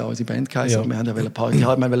damals auch unsere Band geheißen. Ja. Wir haben ja Party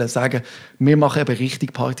hard. Wir wollten sagen, wir machen eben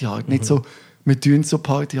richtig Party hard. Nicht so, wir tun so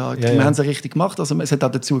Party hard. Ja, wir ja. haben es ja richtig gemacht. Also, es hat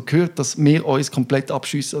auch dazu gehört, dass wir uns komplett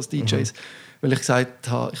abschiessen als DJs. Weil ich gesagt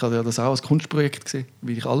habe, ich habe ja das auch als Kunstprojekt gesehen,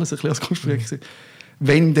 wie ich alles ein bisschen als Kunstprojekt gesehen.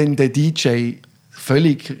 Wenn dann der DJ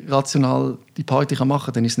völlig rational die Party machen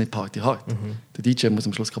kann, dann ist es nicht Party hard. Der DJ muss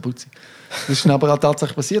am Schluss kaputt sein. Das ist dann aber auch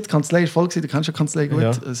tatsächlich passiert. Die Kanzlei ist voll gewesen, du kennst ja die Kanzlei gut. Ja.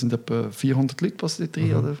 Es sind etwa 400 Leute passiert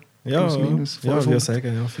drin, oder? Ja, Plus, minus, ja, 500. ich würde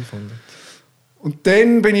sagen, ja, 500. Und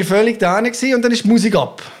dann bin ich völlig da gewesen und dann ist die Musik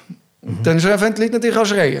ab. Und dann fangen die Leute natürlich an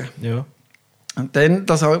zu schreien. Ja. Und dann,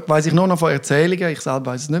 das weiss ich nur noch von Erzählungen, ich selber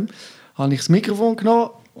weiss es nicht mehr, habe ich das Mikrofon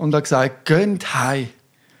genommen und habe gesagt, geht heim.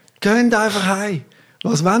 Geht einfach heim.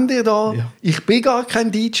 Was wollt ihr da? Ja. Ich bin gar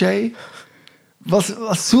kein DJ. Was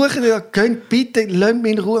sucht ihr? Geht bitte, lasst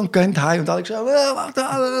mich in Ruhe und geht heim. Und alle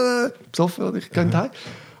gesagt, besoffen, und ich gehe heim.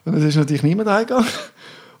 Und dann ist natürlich niemand heimgegangen.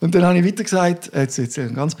 Und dann habe ich weiter gesagt, jetzt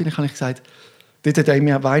ganz billig habe ich gesagt, dort hat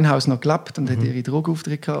Amy Winehouse noch gelebt und hat ihre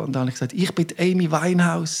Drogenauftritte gehabt. Und dann habe ich gesagt, ich bin die Amy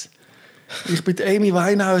Winehouse. Ich bin die Amy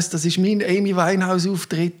Winehouse, das ist mein Amy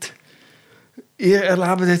Winehouse-Auftritt. Ihr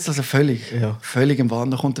erlebt jetzt also völlig im Wahn.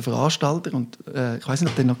 Da kommt der Veranstalter und ich weiß nicht,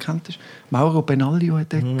 ob du den noch kennt. Mauro Benaglio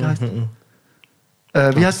hat der geheißen.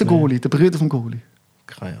 Wie heißt der Goalie? Der Bruder vom Goalie.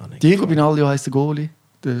 Keine Ahnung. Diego Benaglio heisst der Goalie.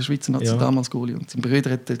 der Schweizer Nazi, damals Goalie. Und sein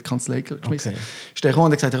Bruder hat die Kanzlei geschmissen. Okay. Ist der gekommen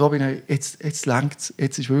und hat gesagt, Robin, hey, jetzt längt es,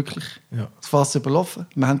 jetzt ist wirklich das Fass überlaufen.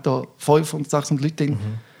 Wir haben da 500, 600 Leute drin.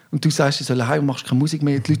 Und du sagst, sie sollen heim und machst keine Musik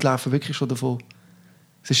mehr. Die Leute laufen wirklich schon davon.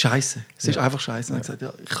 Es ist scheiße. Es ist einfach scheiße. Und er hat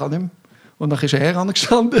gesagt, ich kann nicht mehr. Und dann ist er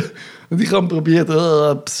angestanden und ich habe probiert,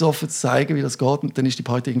 besoffen zu zeigen, wie das geht. Und dann ist die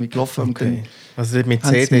Party irgendwie gelaufen. Und dann also mit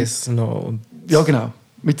CDs noch? Und ja, genau.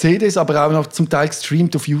 Mit CDs, aber auch noch zum Teil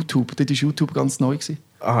gestreamt auf YouTube. Dort war YouTube ganz neu.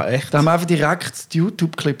 Ah, echt? Da haben wir einfach direkt die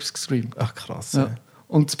YouTube-Clips gestreamt. Ach, krass. Ja.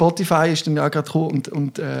 Und Spotify ist dann ja gerade gekommen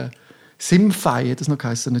und Simfy hat das noch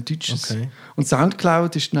geheißen, ein deutsches. Okay. Und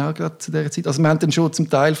Soundcloud ist dann auch gerade zu dieser Zeit. Also wir haben dann schon zum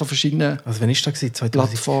Teil von verschiedenen wann ist das?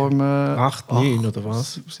 Plattformen. 8, 9 oder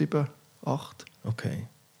was? 7, 8. Okay.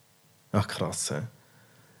 Ach, krass. Ja.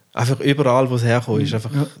 Einfach überall, wo es herkommt, ist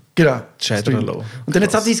einfach Chattern lassen. Und dann hat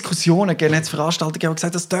es auch Diskussionen gegeben, hat es Veranstalter gegeben, die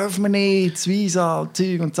gesagt, das dürfen wir nicht, das Visa,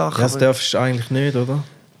 Zeug und Sachen. Ja, das darfst du eigentlich nicht, oder?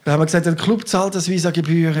 Da haben wir gesagt, der Club zahlt das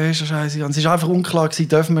Visa-Gebühr, ist ja scheiße. Und es war einfach unklar gewesen,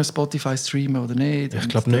 dürfen wir Spotify streamen oder nicht. Ich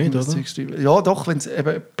glaube nicht, oder? Ja, doch, wenn es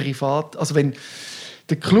eben privat, also wenn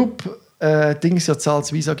der Club Dings ja zahlt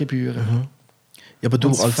das Visa-Gebühren. Ja, aber du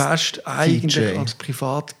und als fest eigentlich DJ. als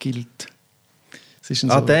privat gilt. Das ist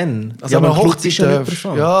dann so. Dann? Also ja, man Hochzeit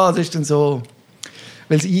ja, das ist dann so.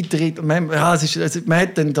 Weil es eintritt. Man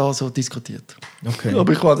hat dann da so diskutiert. Okay.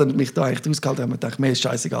 Aber ich habe mich da eigentlich ausgehalten und gedacht, mir ist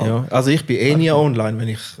scheißegal. Ja, also ich bin nie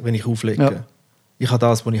online, wenn ich auflege. Ja. Ich habe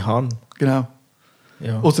das, was ich habe. Genau.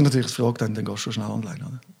 Ja. Oder natürlich das fragt dann gehst du schon schnell online,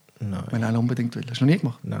 oder? Nein. Wenn einer unbedingt will. Hast du noch nie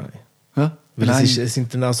gemacht? Nein. Ja? Weil es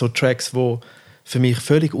sind dann auch so Tracks, die für mich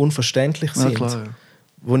völlig unverständlich sind. Ja, klar, ja.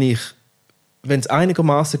 Wo ich, wenn es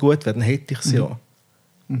einigermaßen gut wäre, dann hätte ich es ja.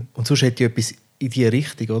 Und sonst hätte ich etwas in die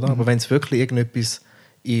Richtung, oder? Aber wenn es wirklich irgendetwas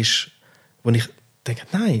ist, wo ich denke,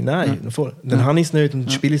 nein, voll. Dann habe ich es nicht und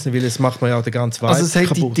spiele es nicht, weil es macht mir ja den ganzen Vibe kaputt. Also es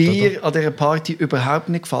hätte kaputt, dir oder? An dieser Party überhaupt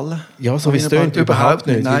nicht gefallen? Ja, so wie es tönt, überhaupt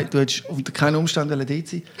nicht. Nein, du hättest unter keinen Umständen dort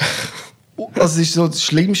sein. Also es ist so das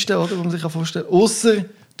Schlimmste, oder, was man sich vorstellen kann. Ausser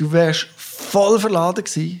du wärst voll verladen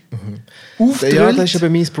gewesen, aufgedrückt, ja, das ist aber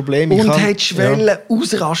mein Problem. Und hättest wollen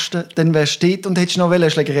ausrasten, dann wärst du dort und hättest noch eine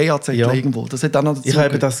Schlägerei angezeigt irgendwo. Das hat auch noch dazu ich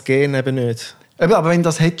habe das Gen eben nicht. Eben, aber wenn du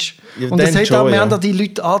das hättest. Ja, und das hat auch, wir haben da die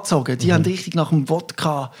Leute angezogen, die haben richtig nach dem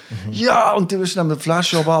Wodka. Ja, und du hast dann eine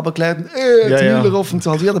Flasche runtergelegt und die Müller offen und so,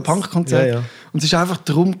 halt wie ein Punkkonzert. Ja. Und es ist einfach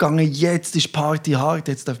darum gegangen, jetzt ist Party hart,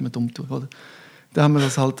 jetzt dürfen wir dumm tun. Oder? Dann haben wir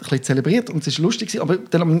das halt ein bisschen zelebriert und es war lustig. Aber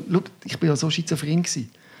dann, ich war ja so schizophren gewesen.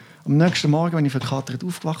 Am nächsten Morgen, wenn ich verkatert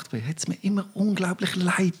aufgewacht bin, hat es mir immer unglaublich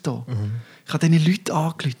leid da. Ich habe diesen Leuten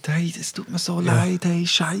angerufen, hey, es tut mir so leid, hey,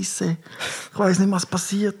 Scheiße. Ich weiss nicht, was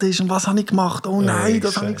passiert ist und was habe ich gemacht. Oh nein,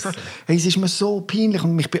 das habe ich gesagt. Hey, es ist mir so peinlich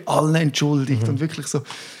und mich bei allen entschuldigt. Und wirklich so,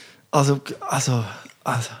 also.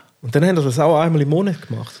 Und dann haben wir das auch einmal im Monat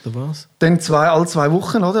gemacht, oder was? Dann alle 2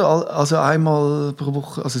 Wochen, oder? Also einmal pro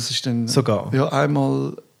Woche. Also es ist dann... Sogar? Ja,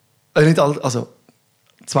 einmal... nicht also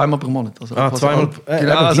 2-mal pro Monat. Also, zweimal...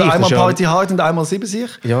 Genau, also einmal Party Hard und einmal 7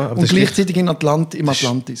 sich. Ja, aber und gleichzeitig im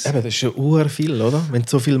Atlantis. Das ist ja urviel, oder? Wenn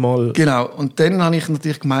so viel mal... Genau. Und dann habe ich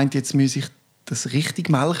natürlich gemeint, jetzt muss ich das richtig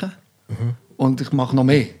melken. Und ich mache noch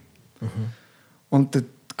mehr. Und der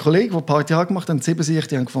Kollege, der Party Hard gemacht hat, 7 sich,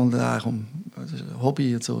 die haben gefunden, komm, das ist ein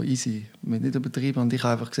Hobby, so easy, nicht übertrieben. Und ich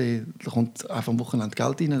habe einfach gesehen, da kommt einfach am Wochenende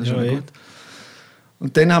Geld rein, das ist schon gut.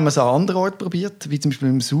 Und dann haben wir es an anderen Orten probiert, wie zum Beispiel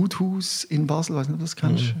im Sudhaus in Basel, ich weiß nicht, ob du das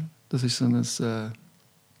kennst. Das ist so ein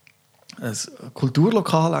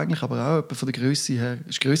Kulturlokal eigentlich, aber auch etwa von der Grösse her,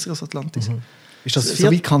 ist grösser als Atlantis. Ist das so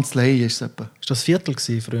wie die Kanzlei ist es etwa. Ist das Viertel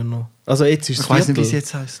früher noch? Also jetzt ist es ich weiß nicht, wie es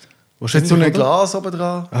jetzt heisst. Ist jetzt so ein Glas oben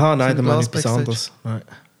dran? Aha, nein, dann meine ich etwas anderes. Nein.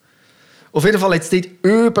 Auf jeden Fall hat es dort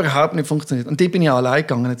überhaupt nicht funktioniert. Und dort bin ich auch allein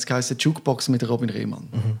gegangen. Es heisst Jukebox mit Robin Rehmann.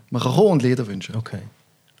 Man kann kommen und Lieder wünschen. Okay.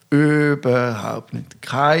 Überhaupt nicht.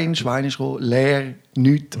 Kein Schwein ist gekommen, leer,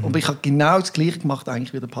 nichts. Und ich habe genau das Gleiche gemacht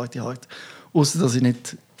eigentlich wie der Party Hard. Ausser, dass ich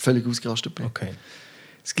nicht völlig ausgerastet bin. Okay.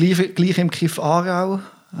 Das Gleiche im Kiff Aarau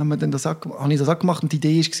habe ich das auch gemacht. Und die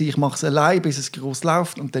Idee war, ich mache es allein, bis es gross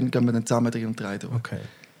läuft. Und dann gehen wir dann zusammen 3 und 3 durch. Okay.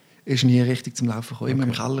 Ist nie richtig zum Laufen gekommen. Immer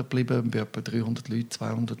im Keller geblieben, bei etwa 300 Leuten,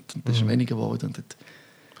 200. Und das ist weniger geworden. Und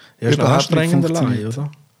ja, ist noch anstrengend allein,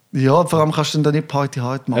 oder? Ja, vor allem kannst du dann nicht Party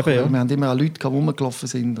Hard machen. Eben, ja. Wir haben immer auch Leute, die rumgelaufen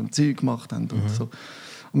sind und Zeug gemacht haben. Und so.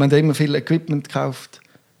 Und wir haben immer viel Equipment gekauft.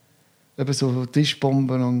 Eben so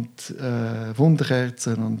Tischbomben und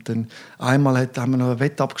Wunderkerzen. Und dann einmal haben wir noch ein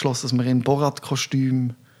Wett abgeschlossen, dass wir in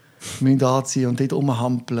Borat-Kostüm anziehen und dort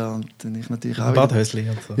rumhampeln. Und dann ich natürlich auch Badhösli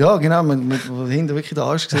und so. Ja, genau. Wo hinten wirklich der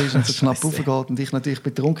Arsch war und so knapp raufgeht. Und ich natürlich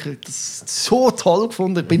betrunken. Das so toll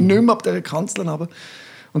gefunden. Ich bin nicht mehr ab dieser Kanzel runter.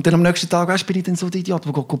 Und dann am nächsten Tag bin ich dann so der Idiot,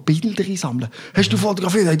 der geht Bilder einsammeln. Hast du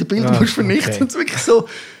fotografiert? Hey, die Bilder musst du vernichten. Okay. Und es ist wirklich so,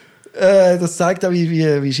 das zeigt auch,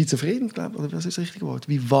 wie schizophren, glaube ich, oder was ist das richtige Wort?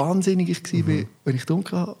 Wie wahnsinnig ich war, wenn ich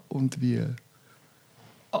dunkel habe und wie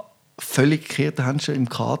völlig gekehrte Händchen im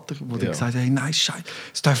Kater, wo dann gesagt haben, hey, nein, Scheiße,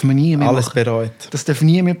 das dürfen wir nie mehr Alles machen. bereut. Das darf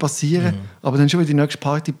nie mehr passieren. Aber dann schon wieder die nächste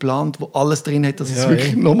Party geplant, wo alles drin hat, dass es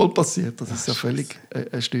wirklich nochmal passiert. Das ist ja völlig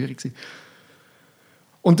eine Störung gewesen.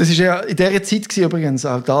 Und das war ja in dieser Zeit gewesen, übrigens,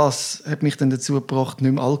 auch das hat mich dann dazu gebracht,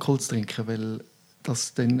 nicht mehr Alkohol zu trinken, weil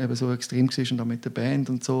das dann eben so extrem war und auch mit der Band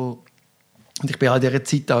und so. Und ich bin auch in dieser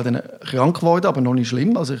Zeit auch dann krank geworden, aber noch nicht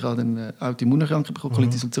schlimm. Also ich habe dann Autoimmunerkrankung bekommen,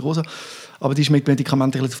 Colitis ulcerosa. Aber die ist mit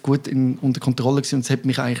Medikamenten relativ gut unter Kontrolle gewesen und es hat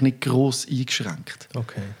mich eigentlich nicht gross eingeschränkt.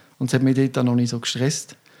 Okay. Und es hat mich dort auch noch nicht so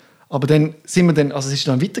gestresst. Aber dann sind wir dann, also es ist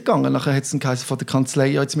dann weitergegangen. Nachher hat es dann geheißen von der Kanzlei,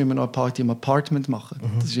 ja, jetzt müssen wir noch eine Party im Apartment machen.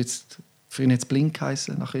 Das ist jetzt, für ihn jetzt Blink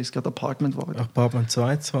geheißen, nachher ist es gerade Apartment geworden. Apartment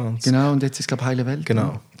 22. Genau, und jetzt ist es, glaube ich, Heile Welt.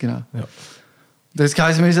 Genau. Ja. Das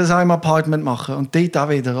heisst, wir müssen es auch im Apartment machen. Und dort auch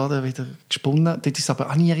wieder gesponnen. Dort ist es aber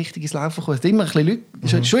auch nie ein richtiges Laufen gekommen. Es hat immer ein bisschen Leute.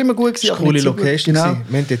 Es war schon immer gut. Das war eine coole so Location. Genau.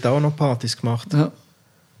 Wir haben dort auch noch Partys gemacht. Ja.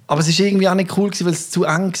 Aber es war irgendwie auch nicht cool, weil es zu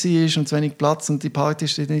eng war und zu wenig Platz. Und die Party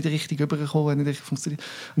ist nicht richtig rübergekommen, nicht richtig funktioniert.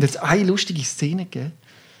 Und jetzt eine lustige Szene gegeben.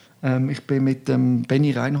 Ich bin mit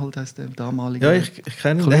Benny Reinhold, heisst der damalige. Ja, ich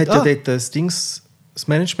kenne ihn. Der hat ja dort das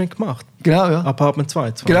Management gemacht. Genau, ja. Apartment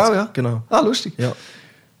 22. Genau, ja. Genau. Ah, lustig. Ja.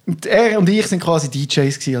 Und er und ich sind quasi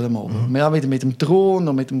DJs an dem Abend. Wir haben wieder mit dem Thron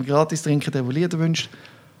und mit dem Gratis-Trinken, der Lieder wünscht.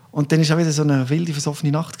 Und dann war auch wieder so eine wilde,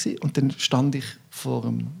 versoffene Nacht gewesen. Und dann stand ich vor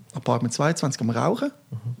dem Apartment 22 am Rauchen.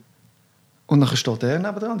 Und dann steht er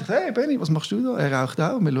nebenan und ich sage, hey Benni, was machst du da? Er raucht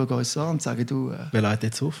auch. Und wir schauen uns an und sagen, du... Wer leitet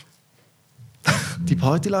jetzt auf? Die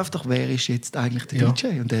Party läuft doch, wer ist jetzt eigentlich der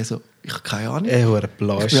DJ? Und er so, ich habe keine Ahnung. Er war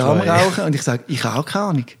Ich bin am Rauchen und ich sage, ich habe auch keine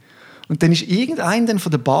Ahnung. Und dann ist irgendeiner dann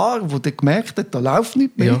von der Bar, der gemerkt hat, da läuft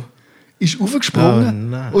nichts mehr, ist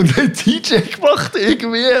aufgesprungen und hat DJ gemacht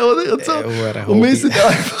irgendwie, oder? Und, so. Und wir sind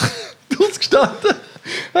einfach durchgestanden,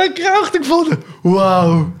 haben geraucht und gefunden,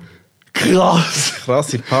 wow, krass.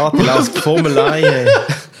 Krasse Party, läuft vom Laien.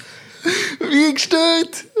 Wie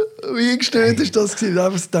gestört ist das gewesen. Ich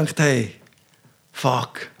habe einfach gedacht, hey,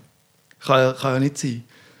 fuck, kann ja nicht sein.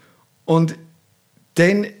 Und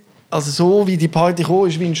dann, also so wie die Party kam,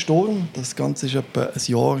 ist wie ein Sturm. Das Ganze ist etwa ein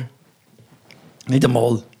Jahr. Nicht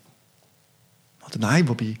einmal. Oder nein,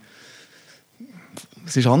 wobei.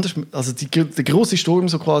 Es ist anders. Also der grosse Sturm,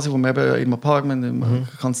 so quasi, wo wir eben im Apartment, in der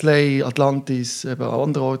Kanzlei, Atlantis, eben an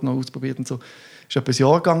anderen Orten noch ausprobiert und so, ist etwa ein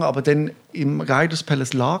Jahr gegangen. Aber dann im Riders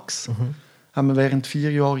Palace Lax haben wir während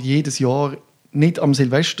 4 Jahren jedes Jahr, nicht am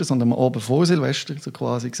Silvester, sondern am Abend vor Silvester, so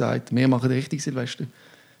quasi gesagt, wir machen den richtigen Silvester,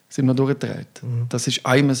 sind wir durchgedreht. Das ist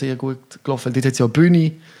einmal sehr gut gelaufen. Dort hat es ja eine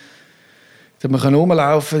Bühne, da konnte man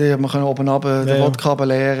rumlaufen, man konnte oben runter den Wodka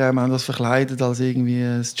leeren, wir haben das verkleidet als irgendwie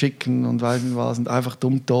ein Chicken und weiss nicht was und einfach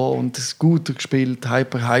dumm da und Scooter gespielt,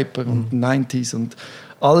 Hyper und 90s und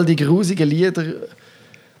all die grusigen Lieder,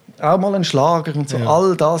 auch mal ein Schlager und so,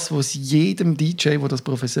 all das, was jedem DJ, der das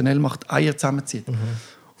professionell macht, Eier zusammenzieht.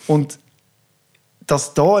 Und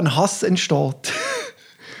dass da ein Hass entsteht,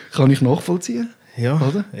 kann ich nachvollziehen. Ja,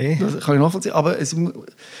 oder? Das kann ich nachvollziehen. Aber ich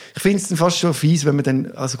finde es fast schon fies, wenn man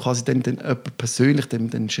dann, also quasi dann jemand persönlich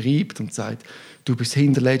dann schreibt und sagt, du bist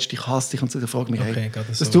hinterletzt, ich hasse dich und so. Da frage ich mich, hey,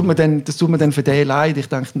 das tut mir dann für den leid. Ich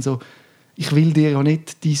denke dann so, ich will dir ja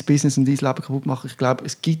nicht dein Business und dein Leben kaputt machen. Ich glaube,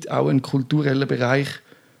 es gibt auch einen kulturellen Bereich,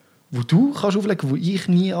 wo du kannst auflegen, wo ich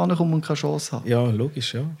nie ankomme und keine Chance habe. Ja,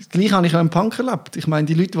 logisch, ja. Gleich habe ich auch im Punk erlebt. Ich meine,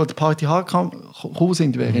 die Leute, die an die Party gekommen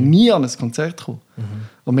sind, wären nie an ein Konzert gekommen.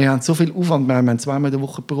 Und wir haben so viel Aufwand. Wir haben 2-mal in der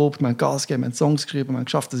Woche probiert, wir haben Gas gegeben, wir haben Songs geschrieben, wir haben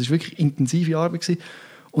geschafft. Das war wirklich intensive Arbeit gewesen.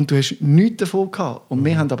 Und du hast nichts davon gehabt. Und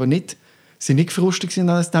wir haben aber sind nicht gefrustet und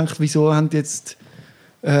haben gedacht, wieso hat jetzt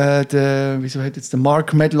der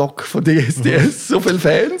Mark Medlock von DSDS so viele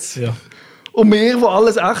Fans? Ja. Und wir, die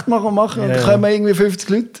alles echt machen, und dann kommen irgendwie 50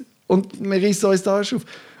 Leute und wir reissen uns da auf.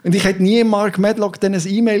 Und ich hätte nie Mark Medlock dann ein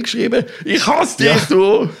E-Mail geschrieben, ich hasse dich,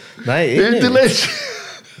 du! Nein,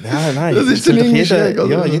 nein. Das ist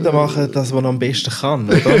jeder macht das, was er am besten kann.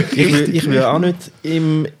 Oder? Ich will auch nicht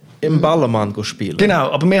im Ballermann spielen. Genau,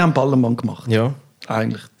 aber wir haben Ballermann gemacht. Ja.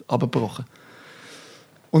 Eigentlich, abgebrochen.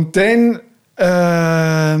 Und dann,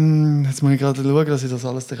 jetzt muss ich gerade schauen, dass ich das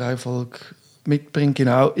alles der Reihenfolge mitbringe.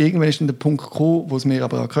 Genau, irgendwann ist dann der Punkt gekommen, wo es mir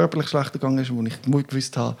aber auch körperlich schlechter gegangen ist, wo ich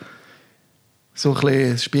gewusst habe, so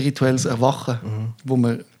ein spirituelles Erwachen, wo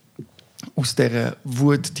man aus dieser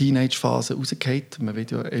Wut-Teenage-Phase rausgeht. Man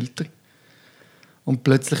wird ja älter. Und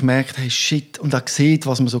plötzlich merkt, hey, shit, und auch sieht,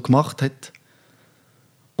 was man so gemacht hat.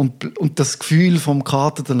 Und das Gefühl vom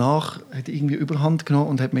Kater danach hat irgendwie Überhand genommen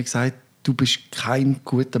und hat mir gesagt, du bist kein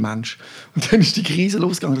guter Mensch. Und dann ist die Krise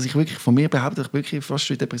losgegangen, dass ich wirklich von mir behaupte, ich wirklich fast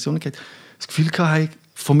schon in Depressionen gehabt, das Gefühl hatte,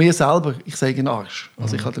 von mir selber, ich sei ein Arsch.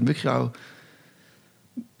 Also ich hatte dann wirklich auch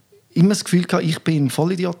immer das Gefühl gehabt, ich bin ein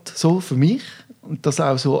Vollidiot, so für mich. Und das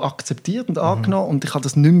auch so akzeptiert und angenommen. Und ich wollte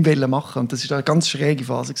das nicht mehr machen. Und das war eine ganz schräge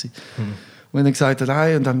Phase. Und wenn er gesagt hat,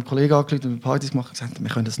 nein, und dann einen Kollegen angerufen und Partys gemacht und gesagt, wir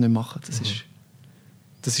können das nicht machen.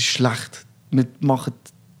 Das ist schlecht. Wir machen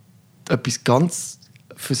etwas ganz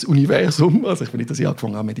fürs Universum. Also ich will nicht, dass ich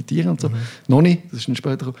angefangen habe zu meditieren und so. Noch nicht, das ist dann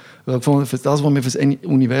später. Aber für das, was wir fürs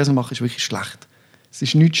Universum machen, ist wirklich schlecht. Es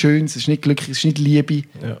ist nichts Schönes, es ist nicht Glück, es ist nicht Liebe.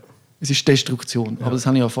 Ja. Es ist Destruktion. Ja. Aber das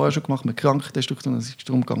habe ich ja vorher schon gemacht mit Krankdestruktion. Es ist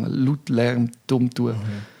darum gegangen, laut Lärm, dumm tun.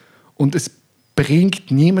 Und es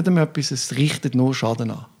bringt niemandem etwas, es richtet nur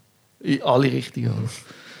Schaden an. In alle Richtungen.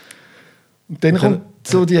 Und dann kommt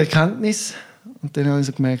so die Erkenntnis. Und dann habe ich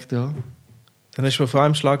so gemerkt, ja. Dann hast du vor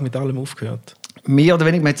einem Schlag mit allem aufgehört? Mehr oder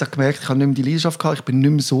weniger. Man hat gemerkt, ich habe nicht mehr die Leidenschaft gehabt. Ich bin nicht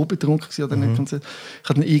mehr so betrunken gewesen. Ich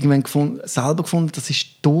habe dann irgendwann selber gefunden, das ist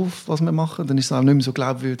doof, was wir machen. Dann ist es auch nicht mehr so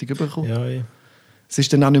glaubwürdig übergekommen. Ja, ja. Es war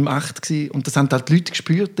dann auch nicht mehr echt gewesen. Und das haben halt die Leute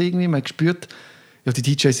gespürt. Irgendwie. Man hat gespürt, ja, die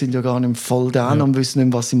DJs sind ja gar nicht mehr voll da und wissen nicht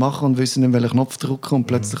mehr, was sie machen und wissen nicht, welchen Knopf drücken. Und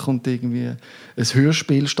plötzlich kommt irgendwie ein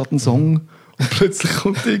Hörspiel statt ein Song. Und plötzlich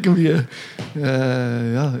kommt irgendwie,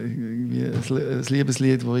 irgendwie ein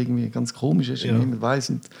Liebeslied, das irgendwie ganz komisch ist. Und niemand weiss.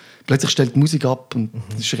 Und plötzlich stellt die Musik ab und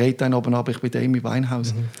schreit einen oben ab, ich bin der Amy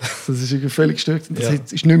Winehouse. Das ist irgendwie völlig gestört. Und das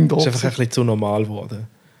ist nicht mehr da. Das ist einfach ein bisschen zu normal geworden.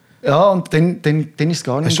 Ja, und dann ist es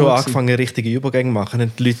gar nicht hast du schon angefangen, richtige Übergänge zu machen?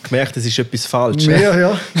 Haben die Leute gemerkt, es ist etwas falsch?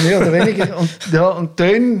 Mehr oder weniger. Und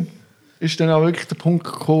dann ist dann auch wirklich der Punkt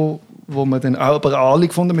gekommen, wo wir dann auch aber alle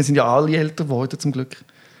gefunden haben. Wir sind ja alle älter geworden, zum Glück.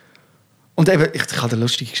 Und eben, ich kann dir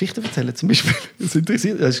lustige Geschichten erzählen, zum Beispiel. Das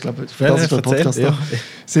interessiert. Ich glaube, das ist der Podcast. Ja.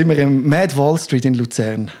 Sind wir im Mad Wall Street in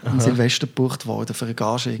Luzern am Silvester gebucht worden für eine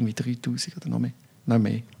Gage irgendwie 3'000 oder noch mehr. Nein,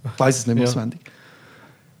 mehr. Ich weiss es nicht mehr auswendig.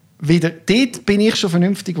 Wieder, dort bin ich schon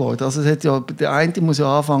vernünftig geworden. Also es hat ja, der eine muss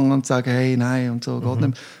ja anfangen und sagen, hey, nein, und so, geht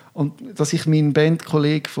nicht. Und dass ich meinen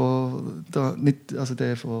Bandkollegen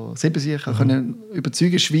der von Siebensicher können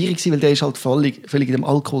überzeugen, ist schwierig gewesen, weil der ist halt völlig in dem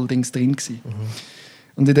Alkohol-Dings drin war.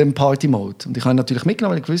 Und in dem Party-Mode. Und ich habe natürlich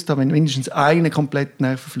mitgenommen, weil ich gewusst habe, wenn mindestens einer komplett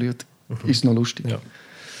Nerven verliert, ist es noch lustig. Ja.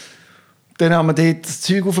 Dann haben wir dort das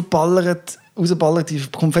Zeug rausgeballert, die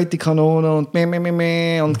Konfettikanone und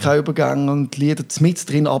und kein Übergang und die Lieder mit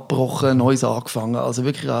drin abgebrochen, Neues angefangen. Also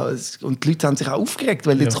wirklich und die Leute haben sich auch aufgeregt,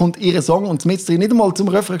 weil jetzt kommt ihr Song und mit drin nicht einmal zum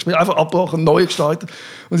Refrain gespielt, einfach abgebrochen, neu gestartet.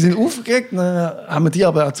 Und sie sind aufgeregt, dann haben wir die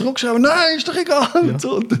aber auch zurückgeschrieben, nein, ist doch egal. Ja. Und,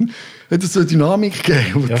 so. Und dann hat es so eine Dynamik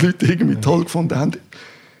gegeben, die die Leute irgendwie toll gefunden haben.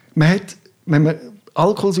 Wenn man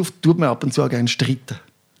Alkohol sauft, tut man ab und zu auch gerne streiten.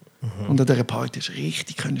 Und an dieser Party hast du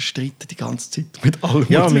richtig streiten die ganze Zeit mit allem.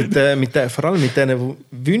 Ja, vor allem mit denen,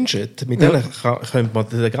 die wünschen. Mit denen könnte man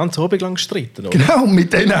den ganzen Abend lang streiten. Oder? Genau,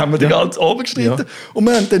 mit denen haben wir den ganzen Abend gestritten. Ja. Und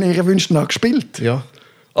wir haben dann ihre Wünsche nach gespielt. Ja.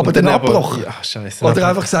 Aber dann abgebrochen. Ja, scheiße. Oder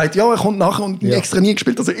einfach gesagt, ja, er kommt nachher und extra nie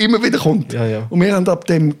gespielt, dass er immer wieder kommt. Ja, ja. Und wir haben ab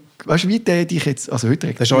dem, weißt du, wie der dich jetzt, also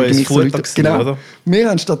heute das ist euer Futter, genau. Oder? Wir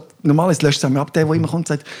haben statt normales löscht zusammen ab, der immer kommt und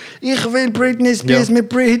sagt, ich will Britney Spears,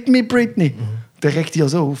 hit me Britney. Der regt dich ja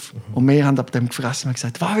so auf. Und wir haben ab dem gefressen und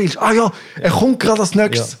gesagt, was willst du? Ah ja, er kommt gerade als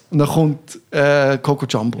nächstes. Ja. Und dann kommt Coco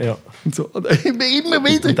Jumbo. Ja. Und so. Und immer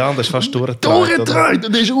wieder. Und dann ist fast durchgedreht.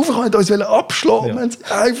 Und er ist aufgekommen und uns abschlagen. Ja. Wir haben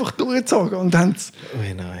es einfach durchgezogen und haben es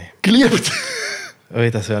geliebt.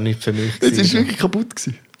 Das wäre nicht für mich gewesen. Es war wirklich kaputt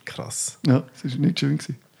gewesen. Krass. Ja, es war nicht schön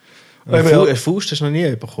gewesen. Einen Faust hast du noch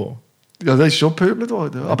nie bekommen? Ja, das ist schon gepöbelt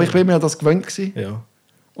worden. Aber ich bin mir das gewöhnt gewesen. Ja.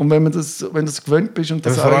 Und wenn du das gewöhnt bist und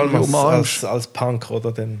das vor allem als Punk,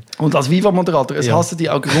 oder? Dann und als Viva-Moderator, es hassen die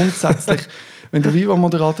auch grundsätzlich. Wenn du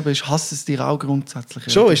Viva-Moderator bist, hassen es dir auch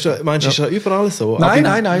grundsätzlich. Schon? Meinst du, ist das überall so?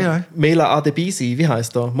 Nein. Mela Adebisi, wie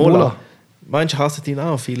heisst der? Mola. Meinst du, hassen ihn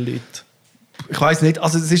auch viele Leute? Ich weiss nicht.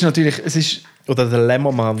 Also es ist natürlich... Oder der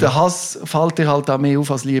Lemmermann. Der Hass fällt dir halt auch mehr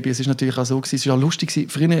auf als Liebe. Es ist natürlich auch so gewesen. Es war ja lustig.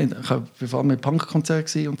 Früher war mit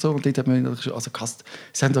Punk-Konzert und so. Und dort hat man also gehasst.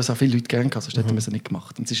 Es haben uns auch viele Leute gerne gehabt, sonst hätten wir es nicht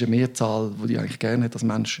gemacht. Und es ist eine Mehrzahl, die eigentlich gerne hat als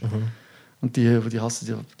Mensch. Und die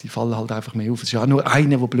hassen, die fallen halt einfach mehr auf. Es ist ja auch nur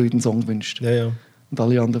einer, der blöden Song wünscht. Ja, ja. Und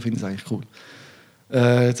alle anderen finden es eigentlich cool.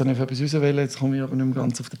 Jetzt habe ich etwas rauswählen, jetzt komme ich aber nicht mehr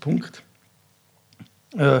ganz auf den Punkt.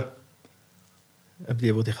 Die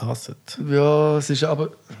dich hassen. Ja, es ist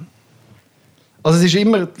aber... Also es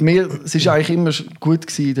ist eigentlich immer gut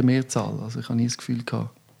gewesen in der Mehrzahl. Also ich habe nie das Gefühl gehabt.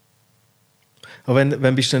 Aber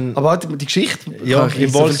wenn bist du dann... Aber die Geschichte... Ja,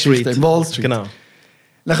 in Wall Street. Im Wall Street. Genau.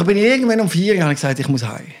 Dann bin ich irgendwann um 4 Uhr und habe gesagt, ich muss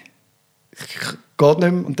heim. Ich geht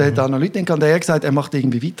nicht mehr. Und der hat auch noch Leute gehabt. Und er hat gesagt, er macht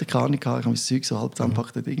irgendwie weiter, keine Ahnung, ich habe mein Zeug so halb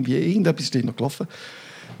zusammengepackt, irgendetwas ist noch gelaufen.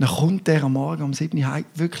 Dann kommt der am Morgen um 7 Uhr heim,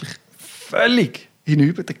 wirklich völlig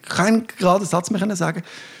hinüber, der kann keinen geraden Satz mehr sagen,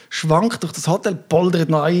 schwankt durch das Hotel, poldert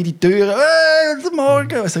noch in die Türen, guten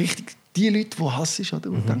Morgen, also richtig die Leute, die hassest, oder?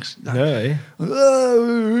 Und denkst,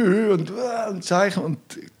 und Zeichen und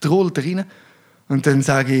trollt rein. Und dann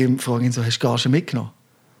frage ich ihm, hast du Gage mitgenommen?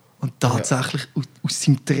 Und tatsächlich aus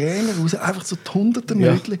seinem Trainer raus, einfach so die hunderten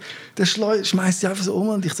Nötchen, der schmeißt sich einfach so um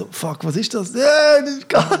und ich so, fuck, was ist das? Das ist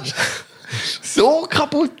Gage. So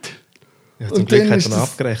kaputt. Ja, zum Glück hat er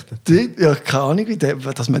abgerechnet. Ja, keine Ahnung, wie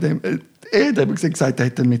dass man dem... der hat gesagt, der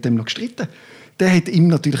hat mit dem noch gestritten. Der hat ihm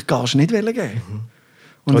natürlich Gage nicht geben wollen.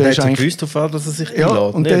 Und er hat so gewusst, dass er sich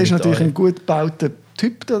einlädt. Und der ist natürlich ein gut gebauter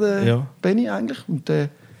Typ, der Benni eigentlich. Und der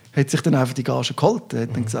hat sich dann einfach die Gage geholt. Der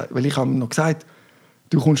hat dann gesagt, weil ich habe ihm noch gesagt,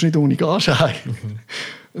 du kommst nicht ohne Gage heim.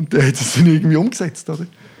 Und der hat es dann irgendwie umgesetzt. Oder?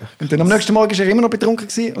 Und dann am nächsten Morgen war er immer noch betrunken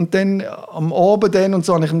gewesen. Und dann am Abend und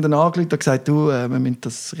so habe ich ihm dann angerufen und gesagt, du, wir müssen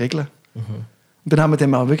das regeln. Und dann haben wir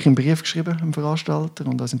dem auch wirklich einen Brief geschrieben, dem Veranstalter,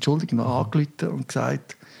 und uns entschuldigt, noch angerufen und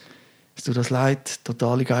gesagt, es tut uns leid,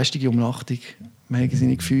 totale geistige Umnachtung, wir haben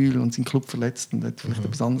seine Gefühle und seinen Club verletzt und hat vielleicht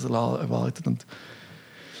etwas anderes erwartet.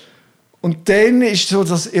 Und dann ist so,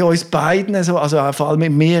 dass in uns beiden, so, also vor allem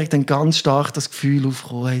mit mir, dann ganz stark das Gefühl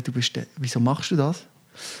aufgekommen, hey, wieso machst du das?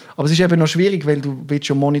 Aber es ist eben noch schwierig, weil du wirst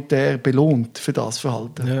schon monetär belohnt für das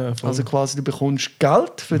Verhalten. Ja, also quasi, du bekommst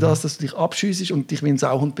Geld für das, dass du dich abschiessest und dich wie ein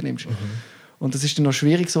Sauhund benimmst. Und das ist dann noch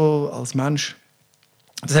schwierig so als Mensch.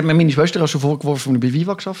 Das hat mir meine Schwester auch schon vorgeworfen, als ich bei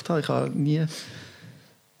Viva geschafft habe. Ich habe nie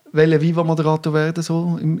Viva-Moderator werden,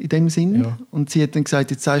 so in dem Sinn. Ja. Und sie hat dann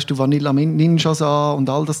gesagt, jetzt sagst du Vanilla Ninjas an und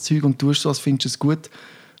all das Zeug und tust so, als findest du es gut,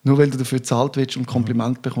 nur weil du dafür bezahlt wirst und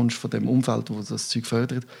Kompliment bekommst von dem Umfeld, wo das Zeug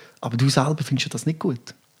fördert. Aber du selber findest das nicht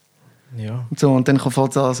gut. Ja. Und dann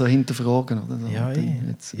fängt es an, so hinterfragen. Oder?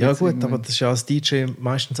 So. Ja, gut, aber das ist ja als DJ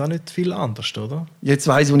meistens auch nicht viel anders, oder? Jetzt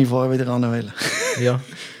weiss ich, wo ich vorher wieder ran will. Ja.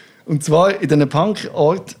 Und zwar in diesen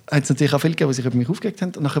Punk-Orten hat es natürlich auch viele gegeben, die sich über mich aufgeregt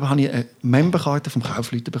haben. Und nachher habe ich eine Memberkarte vom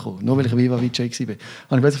Kaufleuten bekommen. Nur weil ich Viva VJ war. Habe ich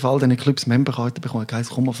plötzlich von all diesen Clubs Memberkarte bekommen. Das heisst,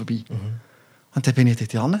 komm mal vorbei. Und dann bin ich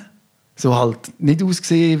dort hin. So halt nicht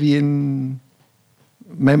ausgesehen wie ein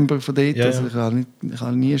Member von dort. Ja, also ich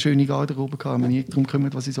habe nie eine schöne Garderobe gehabt, habe mich nie darum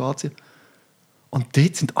gekümmert, was ich so anziehe. Und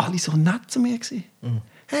dort sind alle so nett zu mir gewesen.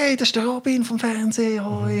 Hey, das ist der Robin vom Fernsehen,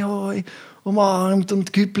 hoi, hoi. Umarmt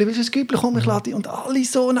und Güppli, willst du ein Güppli, komm, ich lade dich. Und alle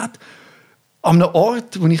so nett. An einem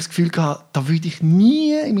Ort, wo ich das Gefühl hatte, da würde ich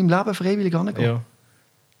nie in meinem Leben freiwillig hingehen. Ja.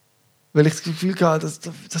 Weil ich das Gefühl hatte,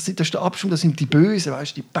 das ist der Abschirm, das sind die Bösen,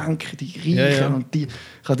 weißt, die Banker, die Reichen. Und die,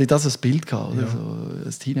 ich hatte das als Bild gehabt, oder? So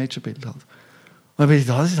ein Teenagerbild halt. Und dann bin ich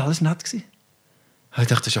da, das war alles nett gewesen. Ich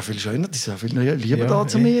dachte, das ist ja viel schöner, die sind ja viel lieber da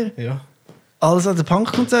zu mir. Ja. Als an dem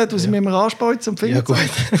Punkkonzert, wo sie mir immer anspeuzen und finden. Ja, gut.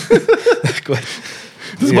 Gut.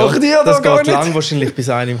 Das machen die ja da gar nicht. Das geht lang wahrscheinlich, bis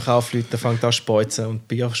einer im Kaufleuten fängt an zu speuzen und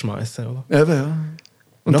Bier schmeißen, oder? Eben, ja.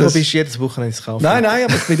 Und dann bist du jedes Wochenende ins Kaufleuten? Nein,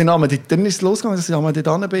 aber bei den Namen, dann ist es losgegangen, dass ich einmal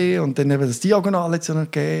dort bin und dann eben das Diagonal jetzt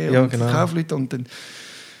noch gegeben und genau. Kaufleuten und dann...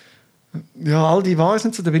 Ja, all die Waren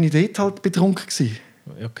sind so, da bin ich dort halt betrunken gewesen.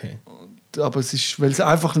 Okay. Aber es ist, weil es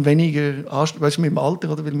einfach weniger, weißt du, mit dem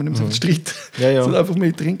Alter, oder, weil man nicht mehr so streiten, sondern einfach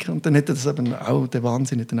mehr trinken. Und dann hat das eben auch, der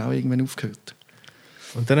Wahnsinn hat dann auch irgendwann aufgehört.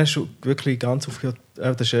 Und dann hast du wirklich ganz aufgehört,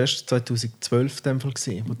 das war erst 2012 der Fall,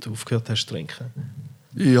 wo du aufgehört hast zu trinken?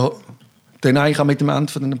 Ja. Dann eigentlich auch mit dem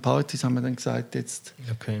Ende von den Partys haben wir dann gesagt, jetzt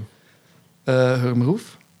hören wir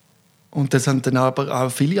auf. Und das haben dann aber auch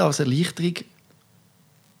viele als Erleichterung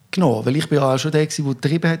genommen. Weil ich bin ja auch schon der, der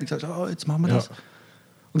getrieben hat und gesagt hat, jetzt machen wir das. Ja.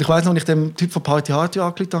 Und ich weiss noch, als ich dem Typ von Party Hard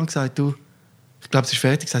angerufen habe und gesagt, du, ich glaube, es ist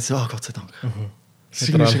fertig. Ich sagte, Gott sei Dank. Das war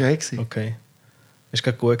irgendwie schräg. Okay. Das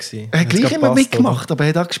war gut. Er hat gleich immer mitgemacht, aber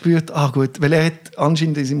er hat auch gespürt, gut, weil er hat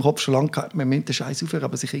anscheinend in seinem Kopf schon lange gehabt, man müsste den Scheiß aufhören,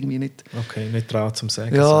 aber sich irgendwie nicht... Okay, nicht trauen zum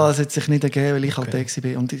Sagen. Ja, es hat sich nicht ergeben, weil ich halt der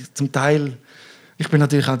war. Und zum Teil... Ich bin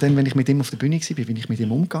natürlich auch dann, wenn ich mit ihm auf der Bühne war, bin ich mit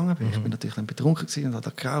ihm umgegangen. Ich bin natürlich dann betrunken und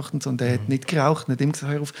hat geraucht und so. Und er hat nicht geraucht, nicht ihm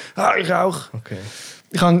gesagt, hör auf, ich rauche. Okay.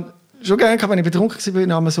 Ich habe schon gerne gehabt, wenn ich betrunken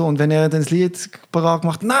war, so. Und wenn er dann das Lied parat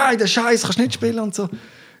gemacht hat, nein, der Scheiß kannst du nicht spielen und so.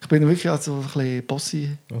 Ich bin dann wirklich also ein bisschen bossy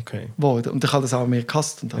geworden. Und ich habe das auch mehr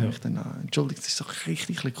gehasst und habe mich dann entschuldigt. Das war so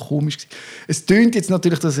richtig komisch. Es tönt jetzt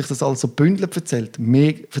natürlich, dass ich das alles so bündelt erzähle,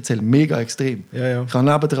 mega extrem. Ja. Ich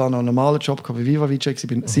habe nebenan einen normalen Job gehabt, wie Viva VJ. Ich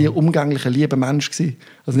war ein sehr umgänglicher, lieber Mensch.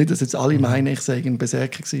 Also nicht, dass jetzt alle meinen, ich sei ein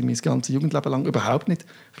Berserker gewesen, mein ganzes Jugendleben lang. Überhaupt nicht.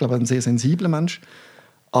 Ich glaube, ein sehr sensibler Mensch.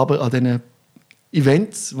 Aber an diesen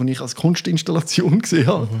Events, die ich als Kunstinstallation gesehen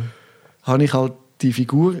habe, habe ich halt die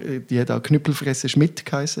Figur, die hat auch Knüppelfresse Schmidt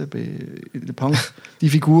geheißen, in der Punk. Die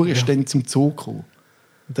Figur ist dann zum Zoo gekommen.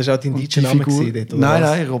 Das war auch dein DJ-Name dort, oder Nein, was?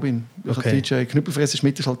 nein, Robin. Okay. DJ Knüppelfresse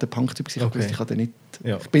Schmidt ist halt der Punk-Typ. Ich Okay. wusste, ich hatte nicht.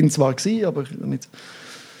 Ja. Ich bin zwar gewesen, aber nicht.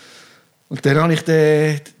 Und dann habe ich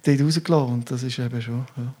den dort rausgelassen. Und das ist eben schon.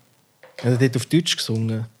 Ja, Hat er dort auf Deutsch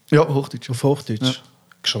gesungen? ja Hochdeutsch. Auf Hochdeutsch? Ja.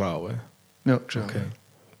 Geschrauen? Ja, schon. Okay.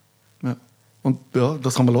 Ja. Und ja,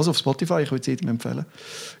 das kann man hören auf Spotify. Ich würde es jedem empfehlen.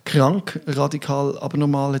 Krank, radikal, aber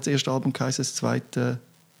normal hat das erste Album geheißen, das zweite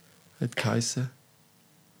hat geheißen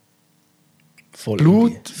Voll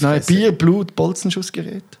Blut, in die nein, Fresse. Bier, Blut,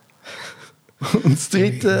 Bolzenschussgerät. Und das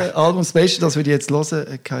dritte Album, das Beste, das wir jetzt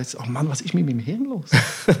hören, hat geheißen, oh Mann, was ist mit meinem Hirn los?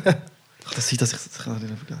 Kann das sein, dass ich das gerade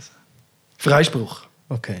wieder vergessen? Freispruch.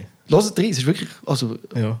 Okay. Hört rein, es ist wirklich, also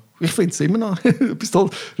Ja. ich finde es immer noch etwas toll.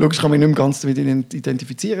 Logisch kann man mich nicht mehr ganz damit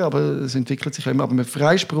identifizieren, aber es entwickelt sich immer. Aber mit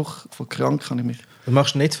Freispruch von Krank kann ich mich Was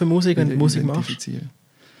machst du nicht für Musik, wenn du Musik machst? identifizieren.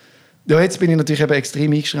 Ja, jetzt bin ich natürlich eben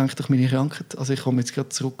extrem eingeschränkt durch meine Krankheit. Also ich komme jetzt gerade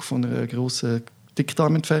zurück von einer grossen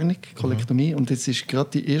Dickdarmentfernung, Kolektomie, und jetzt ist gerade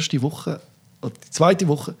die erste Woche, oder die zweite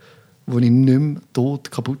Woche, wo ich nicht mehr tot,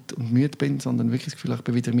 kaputt und müde bin, sondern wirklich das Gefühl, ich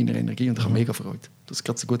bin wieder in meiner Energie und ich habe mega Freude, dass es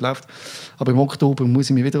gerade so gut läuft. Aber im Oktober muss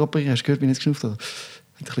ich mich wieder operieren. Hast du gehört, wie ich jetzt geschnauft habe? Ich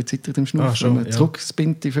habe ein bisschen zittert im Schnaufen. Schon, Wenn man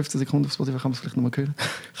zurückspinnt, die 15 Sekunden auf Spotify, kann man es vielleicht noch mal hören.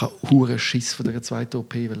 Ich habe huren Schiss von der zweiten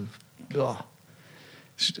OP, weil ja,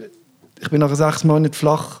 ich bin nach 6 Monaten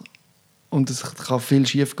flach und es kann viel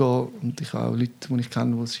schief gehen und ich habe auch Leute, die ich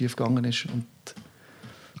kenne, wo es schief gegangen ist. Und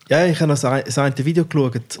Ja, ich habe noch das eine Video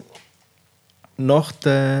geschaut. Nach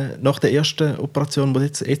der ersten Operation, die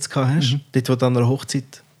du jetzt gehabt hast, dort, wo du an einer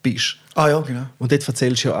Hochzeit bist. ah ja, genau. Und dort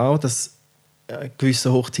erzählst du ja auch, dass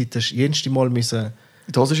gewisse Hochzeiten hast du jedes Mal müssen,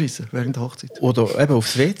 In die Hose schiessen während der Hochzeit. oder eben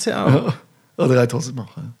aufs WC auch. Ja. Oder auch die Hose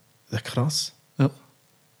machen. Das ist krass. Ja.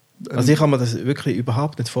 Also ich kann mir das wirklich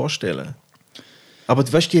überhaupt nicht vorstellen. Aber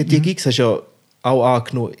du weißt, die Gigs hast du ja auch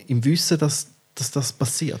angenommen, im Wissen, dass das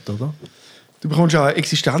passiert, oder? Du bekommst auch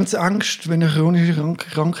Existenzängste, wenn du eine chronische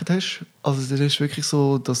Krankheit hast. Also das ist wirklich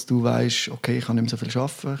so, dass du weißt, okay, ich kann nicht mehr so viel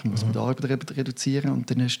arbeiten, ich muss meine Arbeit reduzieren. Und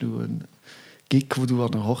dann hast du einen Gig, wo du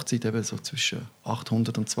an einer Hochzeit eben so zwischen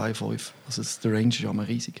 800 und 2,5. Also der Range ist ja immer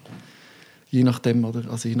riesig. Je nachdem, oder?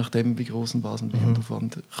 Also je nachdem, wie groß und was und wie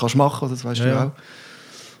Aufwand kannst du machen, das weißt du auch.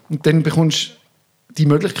 Und dann bekommst du die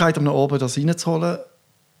Möglichkeit, am Abend das reinzuholen.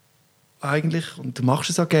 Eigentlich. Und du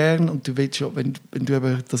machst es auch gern. Und du willst ja, wenn du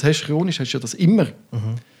eben das hast, chronisch, hast du ja das immer.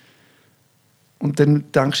 Und dann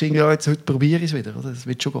denkst du, ja, jetzt heute probiere ich es wieder. Oder? Das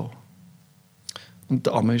wird schon gehen. Und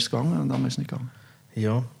einmal ist es gegangen und einmal ist es nicht gegangen.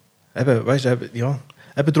 Ja. Eben, weißt du, ja.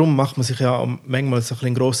 Eben darum macht man sich ja auch manchmal so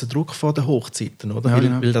einen grossen Druck vor den Hochzeiten, oder? Ja, weil,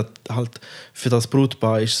 genau. weil das halt für das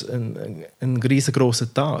Brautpaar ist ein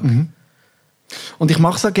riesengroßer Tag. Und ich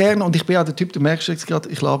mache es auch gerne und ich bin auch der Typ, du merkst jetzt gerade,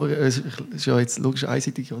 ich labere, es ist ja jetzt logisch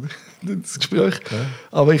einseitig, oder? Das Gespräch. Ja.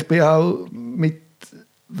 Aber ich bin auch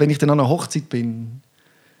wenn ich dann an einer Hochzeit bin,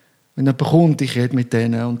 wenn jemand kommt, ich rede mit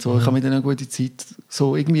denen und so, ich habe mit denen eine gute Zeit.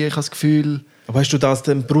 So, irgendwie, ich habe das Gefühl... Aber hast du das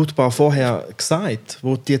dem Brautpaar vorher gesagt,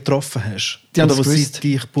 wo du die getroffen hast? Die haben oder das wo sie gewusst.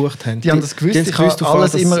 dich gebucht haben? Die haben das gewusst, ich gewusst, habe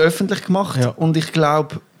alles immer öffentlich gemacht Ja. und ich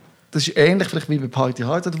glaube, das ist ähnlich vielleicht wie bei Party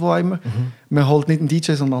Hard oder wo immer. Man holt nicht einen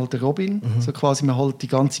DJ, sondern halt den Robin. So quasi, man holt die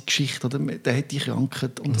ganze Geschichte. Oder? Der hat die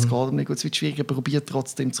Krankheit und es geht ihm nicht gut. Es wird schwierig, er probiert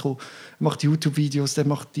trotzdem zu kommen. Er macht YouTube-Videos, der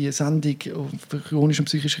macht die Sendung für chronisch und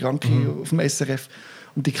psychisch Kranke auf dem SRF.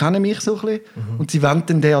 Und die kennen mich so ein bisschen. Und sie wollen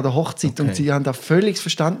dann den an der Hochzeit. Okay. Und sie haben auch völliges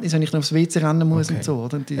Verständnis, wenn ich noch aufs WC rennen muss Okay. und so.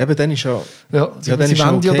 Oder? Und die, Eben, dann ist ja... ja, sie dann ist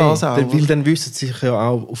wollen ja das auch. Weil dann wissen sie sich ja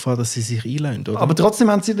auch, auf was sie sich einlösen, oder? Aber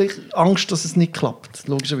trotzdem haben sie Angst, dass es nicht klappt,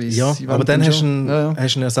 logischerweise. ja, Sie aber wollen dann hast du schon-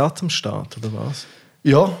 einen Ersatz am Start, oder was?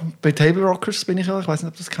 Ja, bei Table Rockers bin ich ja. Ich weiß nicht,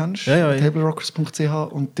 ob du das kennst. Ja. Tablerockers.ch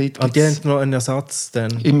und dort Und die haben gibt's noch einen Ersatz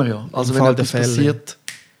dann? immer ja. Also im wenn Fall der etwas Fälle. passiert,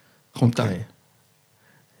 kommt Okay.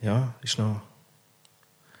 Ja, ist noch...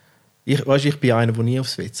 Ich bin einer, der nie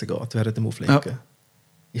aufs WC geht während dem Auflegen. Ja.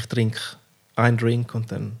 Ich trinke einen Drink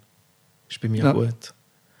und dann ist bei mir Ja. gut.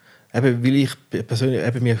 Eben, weil ich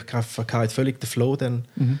persönlich, mir verkeilt völlig der Flow dann,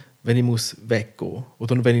 wenn ich muss weggehen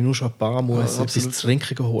oder wenn ich nur schon ein paar muss, Ja, etwas absolut. zu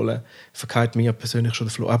trinken holen, verkeilt mir persönlich schon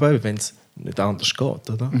der Flow. Aber wenn es nicht anders geht,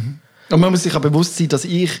 oder? Und man muss sich auch bewusst sein, dass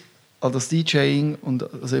ich an das DJing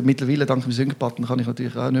und also mittlerweile dank dem Sync-Button kann ich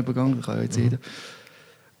natürlich auch einen Übergang, das kann ja jetzt jeder,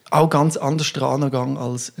 auch ganz anders dran gehen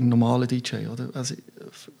als ein normaler DJ. Oder? Also,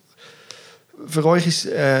 für euch ist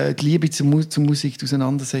die Liebe zur Musik, die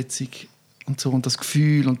Auseinandersetzung und so und das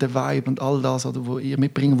Gefühl und der Vibe und all das, oder, wo ihr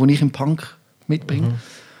mitbringt, wo ich im Punk mitbringe.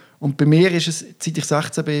 Und bei mir ist es, seit ich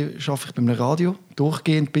 16 bin, arbeite ich bei einem Radio,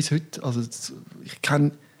 durchgehend bis heute. Also ich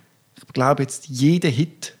glaube jetzt jeden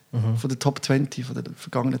Hit von der Top 20 von den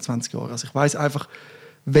vergangenen 20 Jahren. Also ich weiss einfach,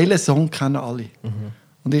 welchen Song kennen alle.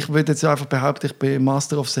 Und ich würde jetzt einfach behaupten, ich bin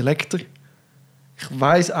Master of Selector. Ich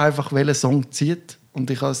weiss einfach, welcher Song zieht.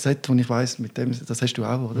 Und ich habe ein Set, wo ich weiss, mit dem, das hast du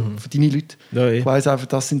auch, oder? Für deine Leute. Ja, ich weiss einfach,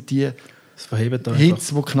 das sind die das verhebt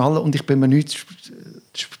Hits, die knallen. Und ich bin mir nicht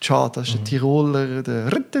schade. Das ist der Tiroler,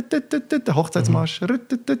 der Hochzeitsmarsch.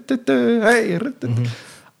 Hey,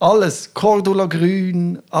 alles. Cordula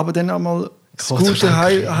Grün, aber dann einmal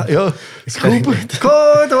Scooter, ja,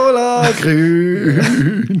 Cordula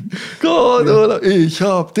Grün, Cordula, ich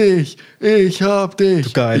hab dich, ich hab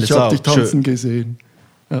dich tanzen schön gesehen.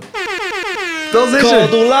 Ja. Das ist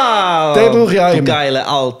Cordula! Den brauche ich auch du immer. geile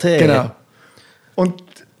Alte. Genau.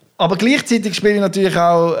 Aber gleichzeitig spiele ich natürlich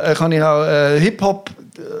auch, kann ich auch Hip-Hop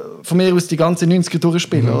von mir aus die ganzen 90er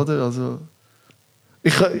durchspielen, oder? Also,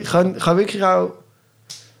 ich kann wirklich auch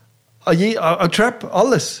Trap,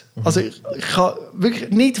 alles. Also ich kann wirklich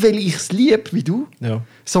nicht, weil ich es liebe wie du,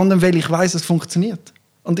 sondern weil ich weiss, es funktioniert.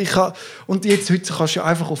 Und jetzt heute kannst du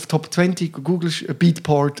einfach auf Top 20 googelst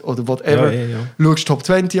Beatport oder whatever, schaust Top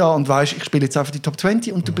 20 an und weißt, ich spiele jetzt einfach die Top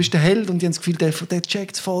 20 und du bist der Held und die haben das Gefühl, der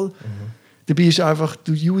checkt es voll. Dabei ist einfach,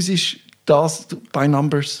 du usest das by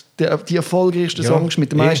Numbers, die erfolgreichsten Songs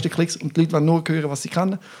mit den meisten Klicks und die Leute wollen nur hören, was sie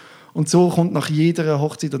kennen. Und so kommt nach jeder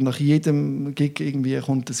Hochzeit und nach jedem Gig irgendwie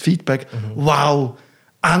kommt das Feedback. Wow,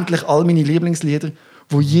 endlich all meine Lieblingslieder,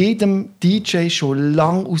 wo jedem DJ schon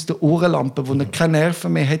lang aus der Ohrenlampe, wo er keine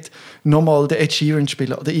Nerven mehr hat, nochmal den Ed Sheeran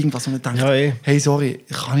spielen oder irgendwas, und er denkt, hey, sorry,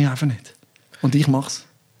 kann ich einfach nicht. Und ich mach's.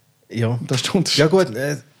 Ja. Das ist der Unterschied. Ja gut,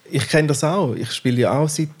 ich kenne das auch. Ich spiele ja auch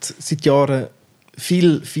seit Jahren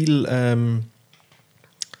viel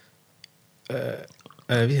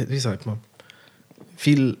wie sagt man?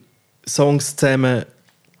 Viel Songs zusammen,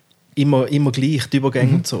 immer gleich, die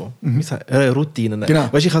Übergänge und so. Routinen. Genau.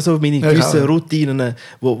 Weißt, ich habe so meine gewissen Routinen,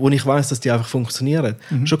 wo ich weiss, dass die einfach funktionieren.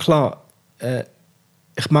 Schon klar,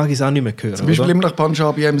 ich mag es auch nicht mehr hören. Zum Beispiel immer nach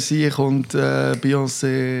Punjabi MC kommt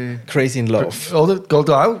Beyoncé... Crazy in Love. Oder? Geht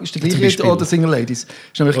da auch? Ist der gleiche oder Single Ladies?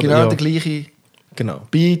 Ist nämlich genau der gleiche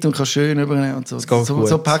Beat und kann schön übernehmen und so.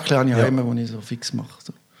 So Päckchen habe ich auch immer, die ich so fix mache.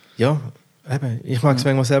 So. Ja, eben. Ich mag es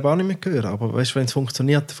manchmal selber auch nicht mehr hören, aber weißt, wenn es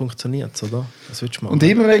funktioniert, dann funktioniert es, oder? Das willst du machen. Und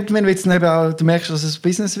immer wenn du merkst, dass es ein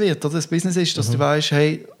Business wird, oder? Das Business ist, dass du weißt,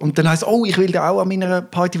 hey, und dann heisst, oh, ich will den auch an meiner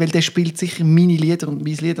Party, weil der spielt sicher meine Lieder und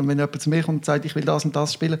mein Lied. Und wenn jemand zu mir kommt und sagt, ich will das und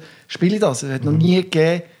das spielen, spiele ich das. Es hat noch nie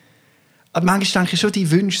gegeben. Aber manchmal denke ich schon,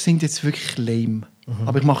 die Wünsche sind jetzt wirklich lame.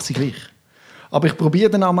 Aber ich mache sie gleich. Aber ich probiere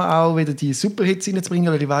dann auch wieder die Superhits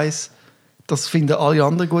reinzubringen, weil ich weiss, das finden alle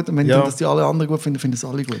anderen gut. Und wenn das die alle anderen gut finden, finden es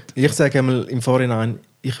alle gut. Ich sage einmal im Vorhinein,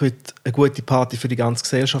 ich will eine gute Party für die ganze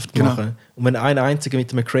Gesellschaft machen. Und wenn ein einziger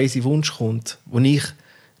mit einem crazy Wunsch kommt, den ich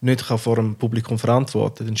nicht vor dem Publikum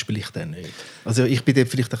verantworten kann, dann spiele ich den nicht. Also ich bin dort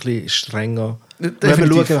vielleicht ein bisschen strenger. Wir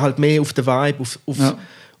schauen halt mehr auf den Vibe,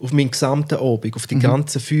 auf meinen gesamten Abend, auf die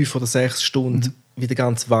ganzen 5 oder 6 Stunden, wie der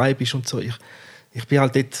ganze Vibe ist und so. Ich bin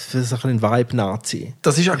halt dort für so einen Vibe-Nazi.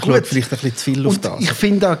 Das ist auch ich gut. Vielleicht ein bisschen zu viel auf das. Ich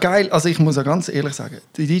finde auch geil, also ich muss auch ganz ehrlich sagen,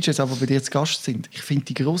 die DJs, die bei dir jetzt Gast sind, ich finde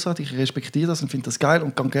die großartig, ich respektiere das und finde das geil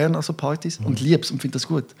und gehe gerne an so Partys und liebe es und finde das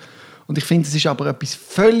gut. Und ich finde, es ist aber etwas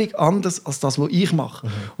völlig anderes als das, was ich mache.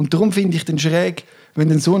 Und darum finde ich den schräg, wenn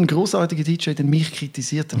dann so ein großartiger DJ dann mich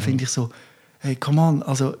kritisiert, dann finde ich so, hey, come on,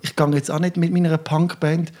 also ich gehe jetzt auch nicht mit meiner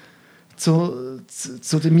Punkband zu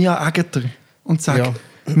der Mia Agatha und sage,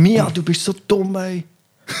 Mia, du bist so dumm, ey.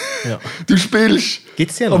 Ja. Du spielst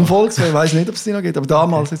gibt's ja noch? am Volkswagen, ich weiß nicht, ob es die noch gibt, aber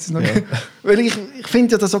damals hat es noch gegeben. Weil ich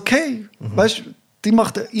finde ja das okay. Weißt,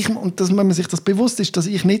 und dass man sich das bewusst ist, dass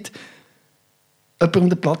ich nicht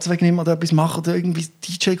jemandem den Platz wegnehme oder etwas mache oder irgendwie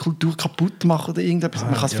DJ-Kultur kaputt mache oder irgendetwas.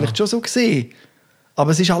 Man kann es vielleicht schon so sehen.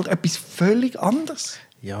 Aber es ist halt etwas völlig anderes.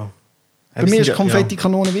 Ja. Bei mir ist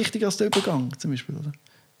Konfettikanone wichtiger als der Übergang, zum Beispiel. Oder?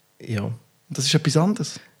 Ja. Und das ist etwas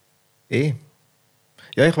anderes.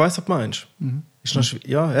 Ja, ich weiss, was du meinst. Ist noch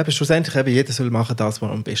schlussendlich jeder soll machen das, was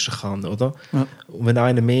er am besten kann, oder? Ja. Und wenn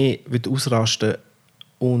einer mehr ausrasten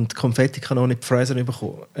und Konfettikanone die Fräser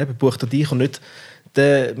bekommen, bucht er dich und nicht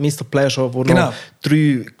den Mr. Pleasure, der noch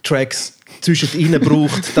 3 Tracks zwischen ihnen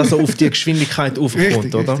braucht, dass er auf die Geschwindigkeit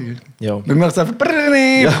aufkommt, oder? Richtig. Ja. Wir machen es einfach...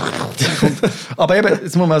 Ja. Aber eben,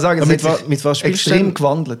 jetzt muss man sagen, es hat sich extrem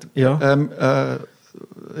gewandelt. Ja.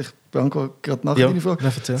 Ich beantworte gerade nachher deine Frage.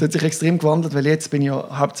 Es hat sich extrem gewandelt, weil jetzt bin ich ja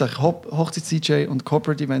hauptsächlich Hochzeits-DJ und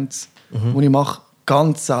Corporate-Events, die ich mache.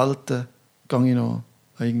 Ganz selten gehe ich noch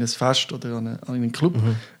an irgendein Fest oder an einen Club.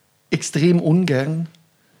 Extrem ungern,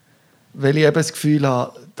 weil ich eben das Gefühl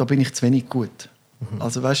habe, da bin ich zu wenig gut.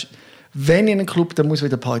 Also weißt, Wenn in einem Club, dann muss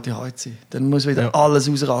wieder Party hard sein. Dann muss wieder alles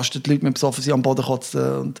ausrasten, die Leute mit besoffen sind am Boden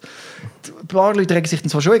kotzen. Und ein paar Leute regen sich dann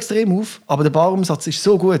zwar schon extrem auf, aber der Barumsatz ist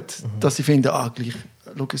so gut, dass sie finden, gleich,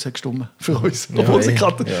 schau, es hat gestimmt für uns. Obwohl es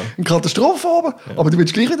eine Katastrophe haben, aber du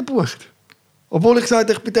wirst gleich wieder gebucht. Obwohl ich gesagt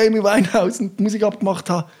habe, ich bei Amy Winehouse und die Musik abgemacht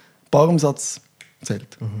habe, Barumsatz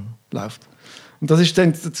zählt, läuft. Und das ist dann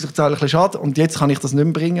ein bisschen schade. Und jetzt kann ich das nicht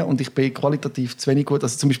mehr bringen und ich bin qualitativ zu wenig gut.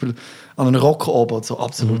 Also zum Beispiel an einem Rock oben, so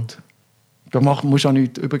absolut. Da musst du auch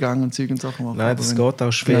nicht Übergänge und Zeug und Sachen machen. Nein, das geht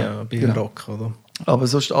auch schwer bei dem Rock, oder? Aber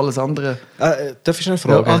sonst alles andere... darf ich eine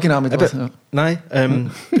Frage? Ja, genau, mit was? Ja.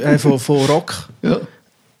 Nein, von Rock. Ja.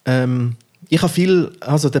 Ich habe viel,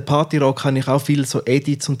 also den Party-Rock habe ich auch viel so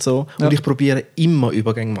Edits und so. Ja. Und ich probiere immer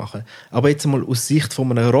Übergänge zu machen. Aber jetzt mal aus Sicht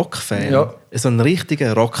von einem Rock-Fan, so ein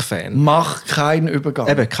richtiger Rock-Fan. Mach keinen Übergang.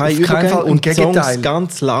 Eben, kein Übergang Fall. und Songs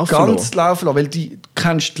ganz laufen lassen, weil du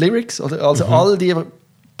kennst die Lyrics, oder? Also all die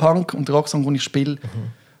Punk- und Rocksongs, die ich spiele,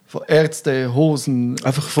 von Ärzte, Hosen,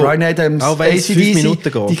 einfach von, Bryan Adams, auch wenn es 5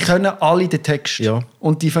 Minuten geht. Die können alle den Text. Ja.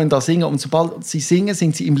 Und die können da singen. Und sobald sie singen,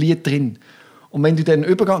 sind sie im Lied drin. Und wenn du den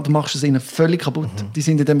Übergang, du machst es ihnen völlig kaputt. Die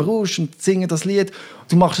sind in dem Rausch und singen das Lied.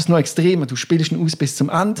 Du machst es noch extremer. Du spielst ihn aus bis zum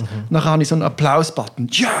Ende. Nachher habe ich so einen Applaus-Button.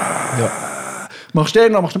 Machst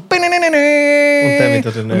den, dann machst du und dann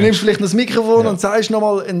wieder den. Und nimmst vielleicht noch das Mikrofon und sagst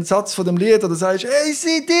nochmal einen Satz von dem Lied oder sagst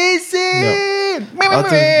ACDC!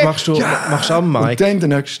 Machst du auch einen Mic? Und dann der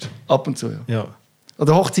nächste. Ab und zu, ja.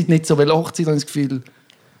 Oder Hochzeit nicht so, weil Hochzeit habe ich das Gefühl...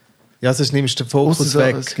 Ja, sonst nimmst du den Fokus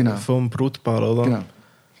weg vom Brutpaar, oder? Genau.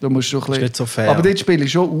 Da musst du ein bisschen, nicht so fair. Aber dort spiele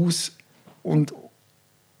ich schon aus und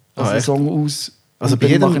den Song aus also und bei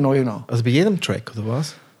dann jedem, mache ich neuen an. Also bei jedem Track, oder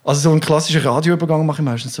was? Also so einen klassischen Radioübergang mache ich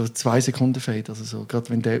meistens so 2 Sekunden Fade. Also so, gerade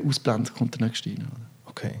wenn der ausblendet, kommt der nächste rein.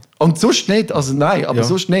 Okay. Und sonst nicht, also nein, aber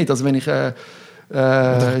sonst nicht. Also wenn ich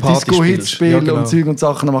Disco-Hits spiele genau. und Zeug und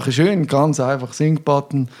Sachen, dann mache ich schön, ganz einfach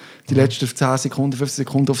Sing-Button, die letzten 10 Sekunden, 15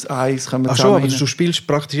 Sekunden aufs Eis, kommen wir zusammen. Ach schon, aber du spielst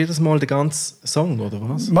praktisch jedes Mal den ganzen Song, oder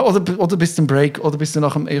was? Oder bis zum Break, oder bis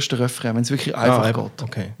nach dem ersten Refrain, wenn es wirklich einfach geht.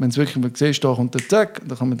 Okay. Wenn es wirklich, man sieht, da kommt der Zack,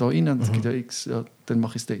 dann kommen wir da rein, und es gibt ja X, dann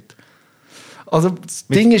mache ich es dort. Also das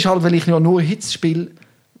Ding ist halt, weil ich ja nur Hits spiele,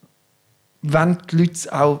 wenn die Leute es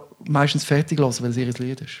auch meistens fertig lassen, weil es ihr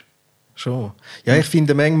Lied ist. Schon. Ja, ich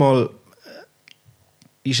finde manchmal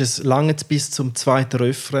ist es lange bis zum zweiten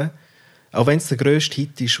Refrain, auch wenn es der grösste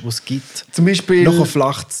Hit ist, den es gibt. Zum Beispiel, nachher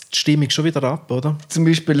flacht die Stimmung schon wieder ab, oder? Zum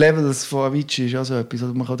Beispiel Levels von Avicii ist auch so etwas,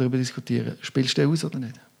 also man kann darüber diskutieren. Spielst du den aus oder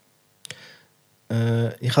nicht?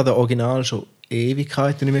 Ich habe den Original schon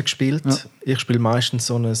Ewigkeiten nicht mehr gespielt. Ja. Ich spiele meistens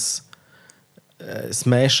so ein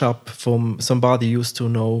Smash-Up vom Somebody Used to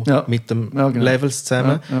Know mit dem genau. Levels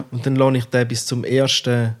zusammen. Ja. Und dann lasse ich den bis zum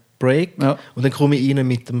ersten Break. Ja. Und dann komme ich rein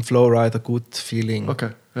mit dem Flowrider Good Feeling. Okay,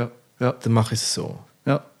 ja. Dann mache ich es so.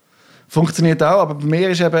 Ja. Funktioniert auch, aber bei mir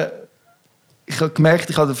ist eben... Ich habe gemerkt,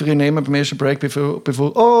 ich hatte früher immer beim ersten Break,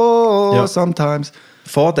 bevor sometimes...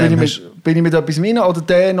 Vor dem bin ich mit etwas rein oder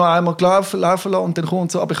der noch einmal laufen lassen und dann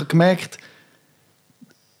kommt so. Aber ich habe gemerkt,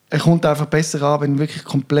 er kommt einfach besser an, wenn du wirklich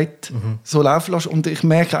komplett so laufen lässt. Und ich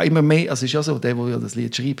merke auch immer mehr, also es ist ja so, der ja das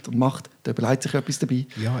Lied schreibt und macht, der beleidigt sich etwas dabei.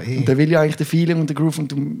 Ja, und der will ja eigentlich den Feeling und den Groove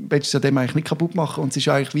und du willst es ja dem eigentlich nicht kaputt machen. Und es ist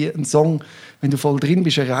eigentlich wie ein Song, wenn du voll drin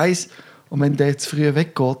bist, eine Reise. Und wenn der zu früh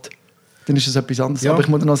weggeht, dann ist es etwas anderes. Ja. Aber ich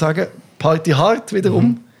muss noch sagen, Party Hard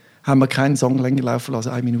wiederum, haben wir keinen Song länger laufen lassen,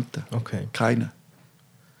 1 Minute. Okay. Keinen.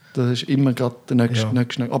 Das ist immer gerade der nächste.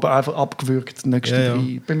 Aber einfach abgewürgt, der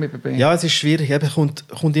nächste drei. Ja, es ist schwierig. Es kommt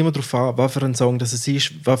immer darauf an, was für ein Song das es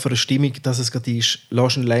ist, was für eine Stimmung das es gerade ist.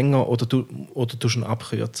 Lass ihn länger oder du ihn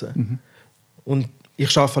abkürzen. Und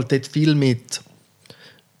ich arbeite halt dort viel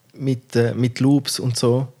mit Loops und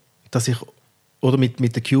so, dass ich, oder mit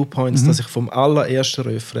den Cue-Points, dass ich vom allerersten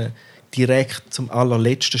Refrain direkt zum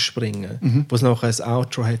allerletzten springe, wo es nachher ein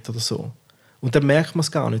Outro hat oder so. Und dann merkt man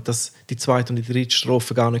es gar nicht, dass die zweite und die dritte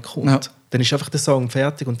Strophe gar nicht kommt. Ja. Dann ist einfach der Song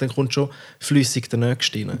fertig und dann kommt schon flüssig der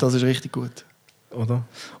nächste rein. Das ist richtig gut. Oder?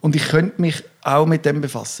 Und ich könnte mich auch mit dem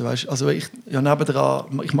befassen. Weißt? Also ich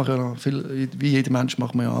nebendran, ich mache ja noch viel, wie jeder Mensch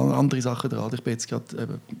macht man ja andere Sachen dran. Ich bin jetzt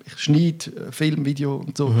gerade, ich schneide Film, Video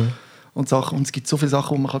und so und Sachen. Und es gibt so viele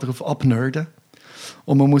Sachen, wo man darauf abnerden kann.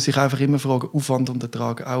 Und man muss sich einfach immer fragen, Aufwand und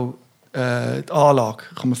Ertrag auch. Die Anlage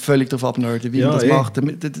kann man völlig darauf abnerden, wie man das macht.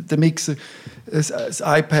 Der Mixer, das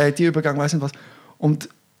iPad, die Übergang, weiss nicht was. Und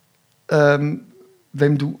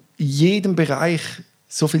wenn du in jedem Bereich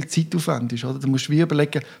so viel Zeit aufwendest, oder, dann musst du wie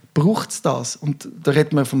überlegen, braucht es das? Und da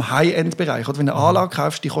redet man vom High-End-Bereich. Wenn du eine Anlage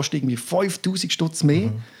kaufst, die kostet irgendwie 5'000 Stutz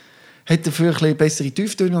mehr, hat dafür ein bisschen bessere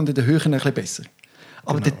Tieftöne und in der Höhe ein bisschen besser.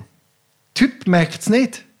 Aber der Typ merkt es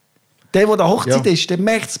nicht. Der an der Hochzeit ist, der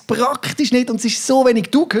merkt es praktisch nicht und es ist so wenig,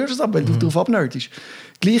 du hörst es aber, weil du darauf abnerdest.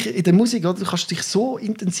 Gleich in der Musik, oder? Du kannst dich so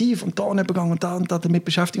intensiv und da übergehen und da damit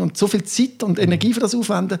beschäftigen und so viel Zeit und Energie für das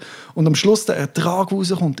aufwenden und am Schluss der Ertrag, der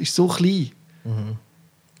rauskommt, ist so klein.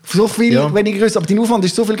 So viel weniger größer, aber dein Aufwand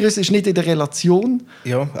ist so viel größer, ist nicht in der Relation.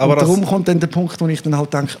 Ja, aber und darum kommt dann der Punkt, wo ich dann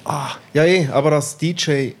halt denke, Ja, aber als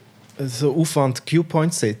DJ so Aufwand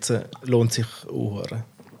Q-Points setzen, lohnt sich auch.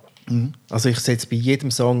 Also ich setze bei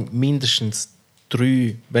jedem Song mindestens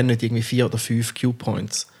 3, wenn nicht irgendwie 4 oder 5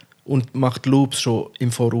 Q-Points und mache die Loops schon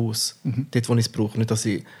im Voraus, dort, wo ich es brauche. Nicht, dass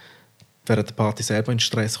ich während der Party selber in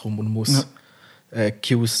Stress komme und muss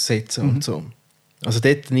Cues setzen und so. Also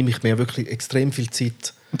dort nehme ich mir wirklich extrem viel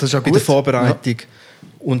Zeit und das ist auch bei gut. der Vorbereitung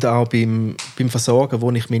und auch beim Versorgen,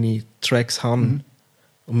 wo ich meine Tracks habe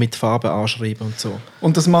und mit Farben anschreibe und so.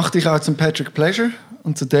 Und das macht dich auch zum Patrick Pleasure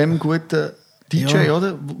und zu dem guten DJ,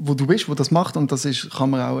 oder? Wo du bist, wo das macht und das ist, kann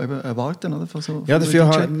man auch eben erwarten, oder? Von so,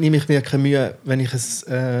 dafür nehme ich mir keine Mühe, wenn ich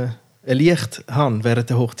ein Licht habe während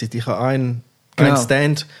der Hochzeit. Ich habe einen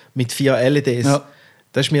Stand mit 4 LEDs. Ja.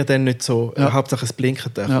 Das ist mir dann nicht so, Hauptsache es blinkt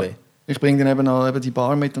ein bisschen. Ich bringe dann eben noch die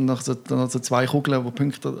Bar mit und dann so 2 Kugeln, die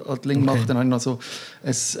Punkte an die Linke machen. Dann habe ich noch so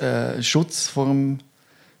einen Schutz vor dem...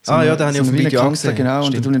 da habe ich auf dem Video gesehen. Genau,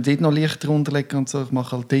 und dann tue ich dort noch Licht drunterlegen und so. Ich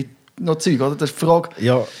mache halt dort noch Zeug, oder? Das ist die Frage.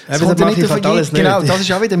 Ja, das mache ich halt alles nicht. Genau, das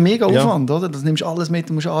ist auch wieder mega Aufwand, oder? Das nimmst du alles mit,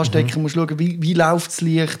 du musst anstecken, musst schauen, wie läuft das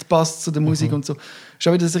Licht, passt zu der Musik und so. Das ist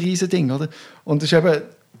auch wieder ein riesen Ding, oder? Und das ist eben,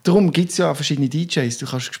 darum gibt es ja auch verschiedene DJs. Du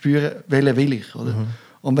kannst spüren, welchen will ich, oder?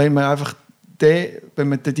 Und wenn man einfach den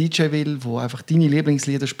DJ will, der einfach deine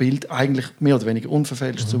Lieblingslieder spielt, eigentlich mehr oder weniger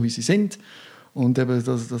unverfälscht, so wie sie sind, und eben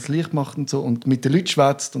das Licht macht und so, und mit den Leuten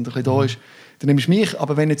schwätzt und ein bisschen da ist, dann nimmst du mich.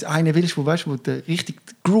 Aber wenn du jetzt einen willst, wo du richtig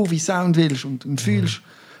groovy Sound willst und fühlst,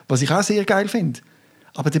 was ich auch sehr geil finde,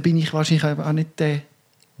 aber dann bin ich wahrscheinlich auch nicht der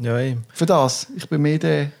für das. Ich bin mehr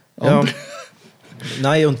der andere.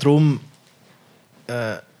 Nein, und darum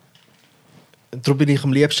bin ich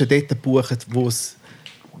am liebsten dort gebucht,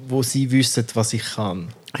 wo sie wissen, was ich kann.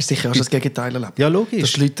 Hast du sicher auch schon das Gegenteil erlebt? Ja, logisch.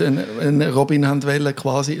 Dass die Leute einen Robin haben wollen,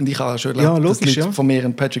 quasi, und ich habe auch schon erlebt, dass die Leute von mir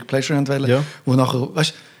einen Patrick Pleasure haben wollen, wo nachher,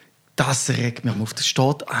 weißt, das regt mich auf. Da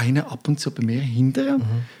steht einer ab und zu bei mir hinter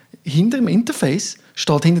dem Interface,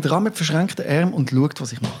 steht hinter dran mit verschränkten Armen und schaut,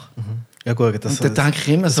 was ich mache. Ja gut, das denke ich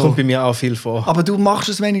immer so. Kommt bei mir auch viel vor. Aber du machst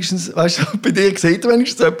es wenigstens, weißt du, bei dir sieht er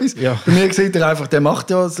wenigstens etwas. Ja. Bei mir sieht er einfach, der macht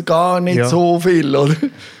ja gar nicht so viel, oder?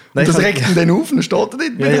 Nein, das regt ihn dann auf, dann steht er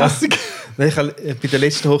nicht belässig. Nein, bei der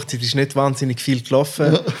letzten Hochzeit ist nicht wahnsinnig viel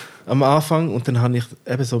gelaufen am Anfang und dann habe ich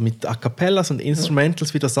eben so mit A Cappellas und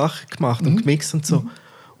Instrumentals wieder Sachen gemacht und gemixt und so.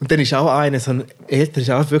 Und dann ist auch einer, so ein Älterer, ist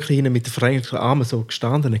auch wirklich hinten mit den vereinigten Armen so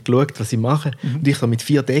gestanden und geschaut, was ich mache. Und ich so mit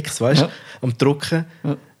 4 Decks, weißt du, am Drucken.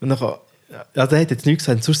 Und dann, der hat jetzt nichts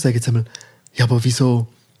gesagt. Und sonst sagen sie mal, ja, aber wieso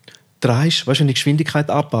drehst du, weißt du, die Geschwindigkeit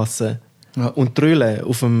anpassen und drüllen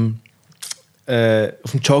auf dem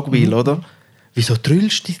Jogwheel, oder? Wieso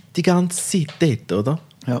drüllst du die ganze Zeit dort, oder?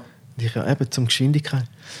 Ja. Und ich eben zum Geschwindigkeit.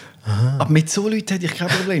 Aha. Aber mit so Leuten hätte ich kein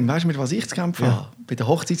Problem. Weißt du, mit was ich zu kämpfen habe? Bei der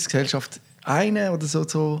Hochzeitsgesellschaft, einer oder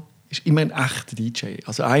so ist immer ein echter DJ.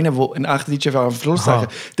 Also einer, der ein echter DJ war, am Schluss sagen,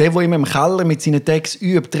 der immer im Keller mit seinen Decks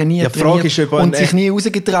übt, trainiert und sich nie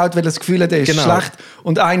rausgetraut, weil er das Gefühl hat, er ist schlecht.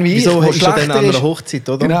 Und einer wie ich, der schlechter ist. Hochzeit,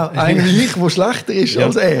 oder? Genau, einer wie ich, der schlechter ist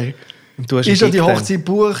als er. Ist an die Hochzeit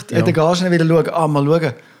gebucht, dann gehst du nicht wieder schauen, mal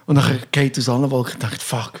schauen. Und dann geht aus allen Wolken und denkt,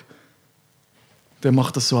 fuck, der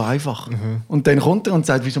macht das so einfach. Und dann kommt er und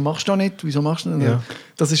sagt, wieso machst du das nicht? Wieso machst du das nicht? Ja.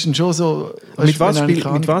 Das ist dann schon so... Mit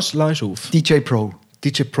was leihst du auf? DJ Pro.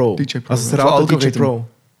 DJ Pro. Also der alte DJ Pro.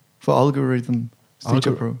 Von Algorithm. DJ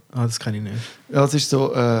Pro. Das kann ich nicht. Ja, das ist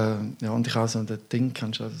so... und ich habe so ein Ding,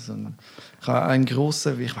 kennst du? Also ich habe einen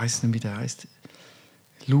grossen, ich weiß nicht, wie der heisst.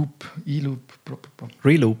 E-Loop.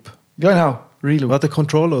 Reloop. Genau, Reloop. War der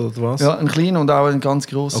Controller oder was? Ja, ein kleiner und auch ein ganz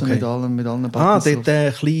grosser mit allen Buttons.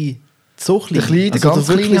 Der kleine... So klein? Der ganz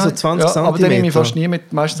kleine, so 20 cm. Aber den nehme ich fast nie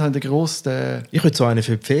mit. Meistens haben die grossen... Ich würde so einen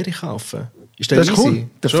für die Ferien kaufen. Ist das cool.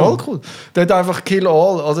 Der ist voll cool. Der hat einfach Kill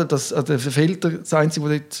All. Also der Filter, das Einzige,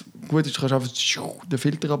 was dort gut ist, kannst du einfach den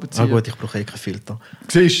Filter abziehen. Gut, ich brauche keinen Filter.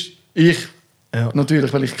 Siehst ich? Ja.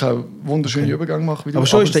 Natürlich, weil ich keinen wunderschönen Übergang mache. Aber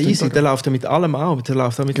schon ist der easy. Der läuft ja mit allem auch. Der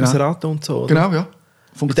läuft auch mit dem Serato und so. Oder? Genau, ja.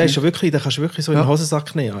 Der ist ja wirklich, den kannst du wirklich so in den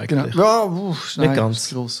Hosensack nehmen eigentlich. Genau. Ja, nicht ganz.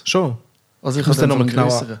 Groß. Schon? Also ich kann den nochmal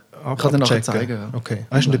genauer. Ich kann den nachher zeigen. Ja. Okay.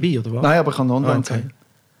 Hast du ihn dabei, oder was? Nein, aber ich kann ihn online zeigen.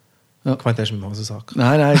 Ja. Ich meine, der ist mit dem Hosensack.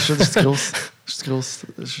 Nein, das ist zu gross. Das ist zu gross.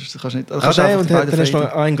 Das kannst du nicht. Also und dann hast du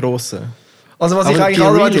noch einen grossen. Also was ich eigentlich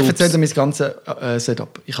alle erzähle, mein ganzes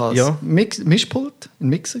Setup. Ich habe ein Mischpult, einen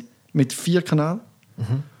Mixer mit 4 Kanälen.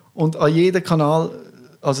 Und an jedem Kanal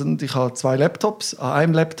Also ich habe 2 Laptops. An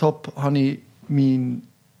einem Laptop habe ich meinen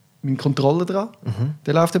Controller dran.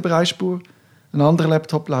 Der läuft über eine Spur. Ein anderer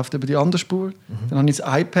Laptop läuft über die andere Spur. Dann habe ich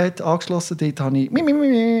das iPad angeschlossen. Dort habe ich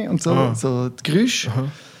und so die Geräusche.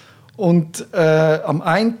 Und am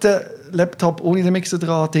einen Laptop ohne den Mixer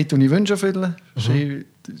dran, dort tue ich Wünsche erfüllen.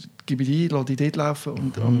 Gebe ich die, lasse die dort laufen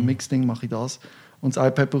und am Mixding mache ich das. Und das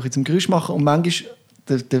iPad brauche ich zum Geräusch machen. Und manchmal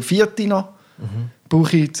den 4. noch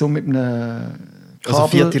brauche ich zum mit einem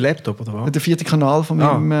Kabel... Also 4. Laptop, oder was? Der 4. Kanal von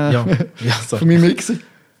meinem, so. von meinem Mixer.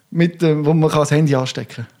 Wo man das Handy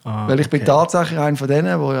anstecken kann. Weil ich bin tatsächlich einer von denen,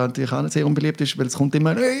 der ja natürlich auch nicht sehr unbeliebt ist, weil es kommt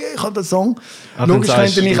immer, hey, ich habe den Song. Logisch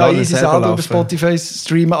könnte ich auch easy selber über Spotify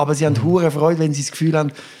streamen, aber sie haben hure Freude, wenn sie das Gefühl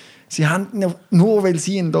haben, sie haben nur, weil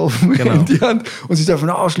sie ihn da auf dem Handy haben und sie dürfen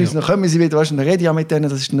anschließen, dann kommen sie wieder, weißt du, dann rede ich auch mit denen,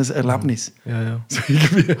 das ist ein Erlebnis. Ja. So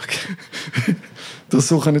irgendwie. Das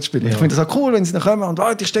so können spielen. Ich finde das auch cool, wenn sie dann kommen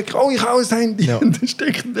und ich stecke, ich habe das Handy und dann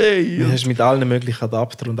stecken die. Du hast mit allen möglichen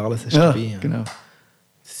Adaptern und alles hast dabei. Genau.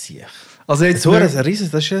 Sicher. Also jetzt das ist ein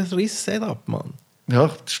riesiges Setup, Mann. Ja,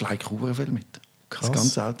 das schlägt hure viel mit. Krass. Das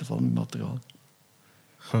ganze Auto voll mit Material.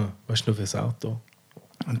 Was ist nur für ein Auto?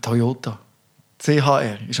 Ein Toyota.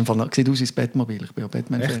 CHR. Ist im Fall, sieht aus wie ein Batmobil. Ich bin ja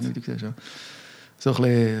Batman-Fan, wie du siehst. Ja. So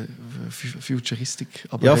ein bisschen Futuristik.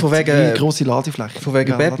 Aber ja, von wegen eine grosse Ladefläche. Von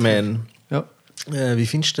wegen Batman. Ja. Wie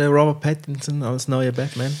findest du Robert Pattinson als neuer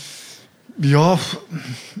Batman? Ja,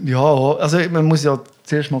 also man muss ja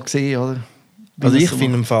zuerst mal sehen, oder? Also ich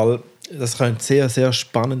finde im Fall, das könnte sehr, sehr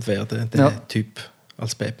spannend werden, der Typ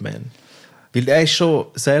als Batman. Weil er ist schon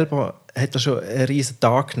selber, hat er schon eine riesen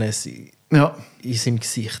Darkness in seinem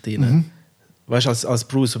Gesicht drin. Weißt du, als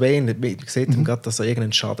Bruce Wayne, man sieht ihm gerade, dass er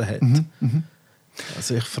irgendeinen Schaden hat.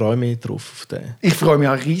 Also ich freue mich drauf auf den. Ich freue mich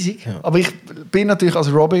auch riesig. Ja. Aber ich bin natürlich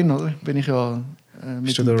als Robin, oder? Bin ich ja...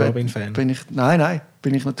 Bist du der Robin-Fan? Nein.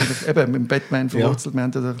 Bin ich natürlich eben mit dem Batman verwurzelt. Wir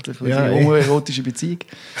haben eine homoerotische Beziehung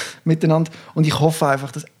miteinander. Und ich hoffe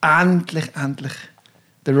einfach, dass endlich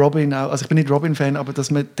der Robin auch... Also ich bin nicht Robin-Fan, aber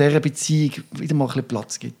dass man dieser Beziehung wieder mal ein bisschen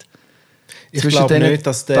Platz gibt. Ich glaube nicht,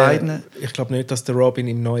 dass der Robin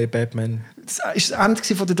im neuen Batman... Das war das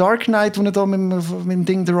Ende von The Dark Knight, wo er da mit dem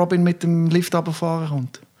Ding der Robin mit dem Lift runterfahren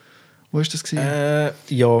kommt. Wo war das?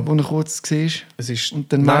 Ja. Wo er kurz war. Es ist,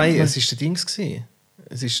 und dann es war der Dings.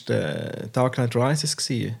 Es war der Dark Knight Rises.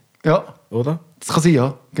 Ja. Oder? Das kann sein,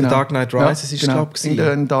 ja. Genau. Der Dark Knight Rises ist, glaube ich,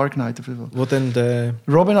 in Dark Knight. Auf jeden Fall. Wo dann der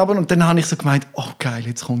Robin aber, und dann habe ich so gemeint, oh geil,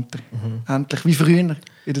 jetzt kommt er. Endlich. Wie früher,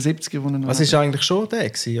 in den 70er. Was war eigentlich schon der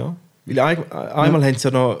gewesen, ja? Weil einmal haben sie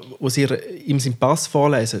ja noch, wo sie ihm seinen Pass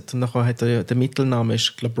vorlesen, und dann hat er der Mittelname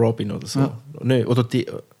ist, glaube Robin oder so. Ja. Nee, oder die...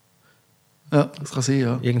 Ja, das kann sein,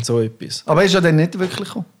 ja. Irgend so etwas. Aber ist er dann nicht wirklich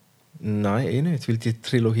gekommen? Nein, nicht, weil die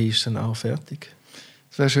Trilogie ist dann auch fertig.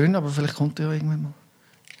 Das wäre schön, aber vielleicht kommt er ja irgendwann mal.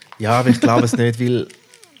 Ja, aber ich glaube es nicht, weil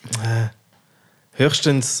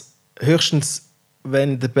höchstens,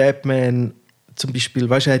 wenn der Batman zum Beispiel,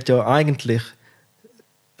 weißt du, er hat ja eigentlich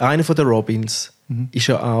einer von den Robins ist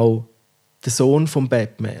ja auch der Sohn von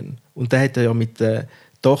Batman und der hat ja mit der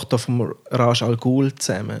Tochter von Ra's al Ghul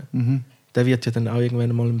zusammen. Der wird ja dann auch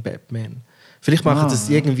irgendwann mal ein Batman. Vielleicht machen das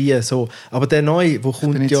irgendwie so. Aber der neue, wo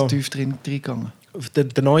kommt, ich bin nicht so tief drin gegangen.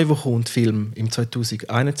 Der neue, wo kommt, Film im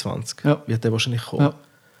 2021, wird der wahrscheinlich kommen. Ja.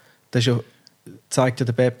 Das zeigt ja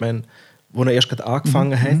der Batman, wo er erst gerade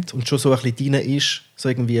angefangen hat und schon so ein bisschen drin ist, so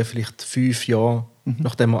irgendwie vielleicht 5 Jahre,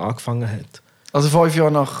 nachdem er angefangen hat. Also 5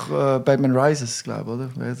 Jahre nach Batman Rises, glaube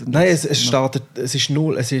ich, oder? Nein, es ist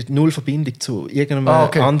null Verbindung zu irgendeinem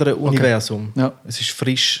anderen Universum. Ja. Es ist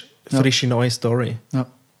frische neue Story. Ja.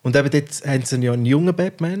 Und eben dort haben sie ja einen jungen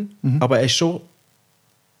Batman, aber er ist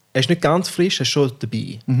nicht ganz frisch, er ist schon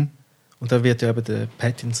dabei. Und dann wird ja eben der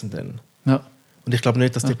Pattinson dann. Ja. Und ich glaube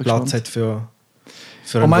nicht, dass der Platz hat für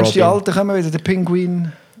einen meinst du, die Alten kommen wieder, der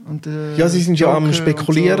Pinguin und der ja, sie sind Joker ja am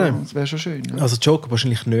Spekulieren. So. Das wäre schon schön. Ja. Also Joker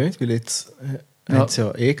wahrscheinlich nicht, weil jetzt haben sie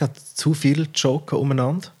ja gerade zu viele Joker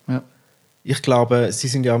umeinander. Ja. Ich glaube, sie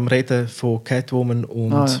sind ja am Reden von Catwoman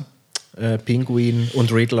und Pinguin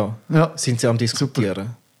und Riddler. Ja. Sind sie am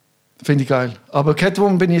Diskutieren. Finde ich geil. Aber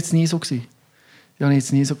Catwoman bin ich jetzt nie so gewesen. Die habe ich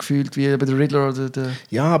jetzt nie so gefühlt wie bei der Riddler oder der...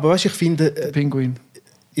 Ja, aber weißt, ich finde... Pinguin.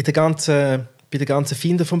 Bei der ganzen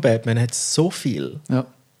Finden von Batman hat es so viel. Ja.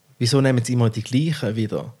 Wieso nehmen sie immer die gleichen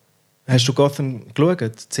wieder? Hast du Gotham geschaut, die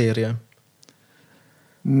Serie?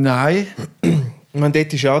 Nein. Ich meine,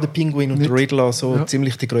 dort ist ja auch der Pinguin und der Riddler so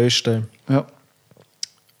ziemlich die grössten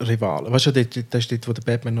Rivalen. Weißt du, das ist dort, wo der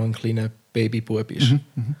Batman noch ein kleiner Babybub ist.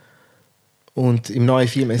 Und im neuen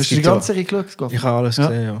Film... Hast du die ganze Serie geschaut? Ich habe alles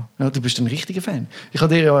gesehen, ja. Ja. Du bist ein richtiger Fan. Ich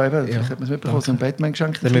habe dir ja eben, ich habe mir mitbekommen, so einen Batman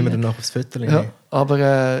geschenkt. Dann müssen wir dann noch aufs Foto nehmen. Ja,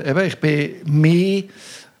 aber eben, ich bin mehr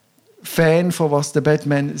Fan von was der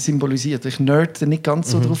Batman symbolisiert. Ich nerd nicht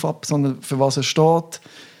ganz so drauf ab, sondern für was er steht,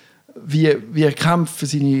 wie er kämpft, für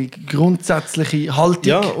seine grundsätzliche Haltung.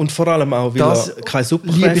 Ja, und vor allem auch, weil Das er keine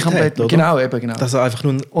liebe ich Superkräfte am hat, Batman. oder? Genau. Dass er einfach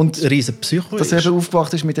nur ein riesen Psycho Dass ist. er eben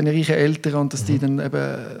aufgewacht ist mit den reichen Eltern und dass die dann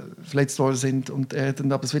eben verletzt worden sind und er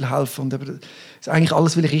dann aber es will helfen und eben eigentlich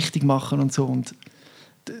alles will richtig machen und so. Und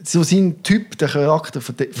so sein Typ, der Charakter,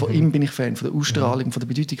 von ihm bin ich Fan, von der Ausstrahlung, von der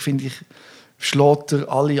Bedeutung, finde ich, schlägt er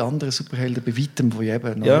alle anderen Superhelden bei weitem, die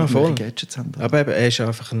eben noch irgendwelche Gadgets haben. Aber eben, er ist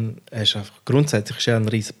einfach grundsätzlich ist er ein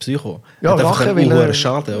riesen Psycho. Ja, er hat einfach Rache einen will hohen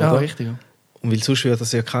Schaden, ja, oder? richtig, ja. Und weil sonst würde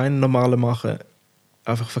das ja keinen normalen machen,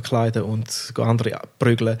 einfach verkleiden und andere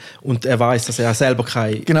prügeln. Und er weiß, dass er auch selber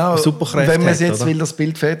keine Superkräfte hat. Wenn man jetzt oder? will, das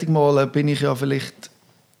Bild fertig malen, bin ich ja vielleicht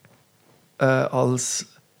als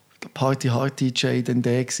Party-Hard-DJ dann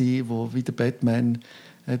der gsi, wo wie der Batman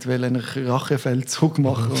einen Rachefeldzug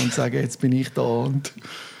machen und sagen, jetzt bin ich da und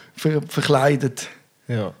verkleidet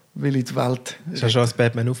Ja. will ich die Welt. Hast du schon als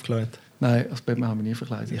Batman aufgelegt? Nein, als Batman haben wir nie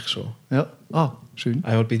verkleidet. Ich schon. Ja, schön.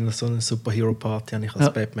 Einmal bei so einer Superhero-Party habe ich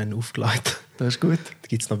als Batman aufgelegt. Das ist gut. Da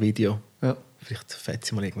gibt es noch Video. Ja. Vielleicht fällt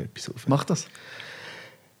sie mal irgendetwas auf. Mach das.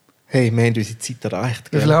 Hey, wir haben unsere Zeit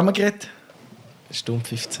erreicht. Wie viel haben wir geredet? Stunde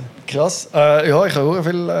 15. Krass. Ja, ich habe auch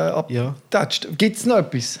viel Ja. abgetatscht. Gibt es noch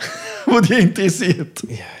etwas, was dich interessiert?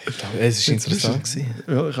 Ja, ich glaube, es war interessant gewesen.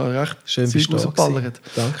 Ja, ich habe recht Schön Zeug bist du da rausgeballert.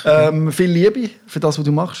 gewesen. Danke. Viel Liebe für das, was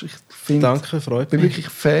du machst. Ich Danke, freut bin mich. wirklich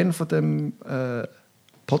Fan von dem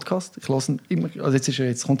Podcast. Ich höre ihn immer. Also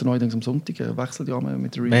jetzt kommt er neu am Sonntag. Er wechselt ja mal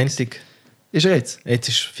mit der Remix. Montag. Ist er jetzt? Jetzt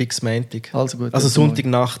ist fix Montag. Also gut. Also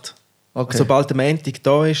Sonntagnacht. Okay. Sobald der Montag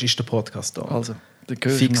da ist, ist der Podcast da. Also, dann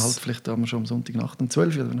höre ich Fix. ihn halt vielleicht schon am Sonntagnacht um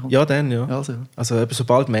 12 Uhr. Wenn er kommt. Ja, dann, ja. Also, Also eben,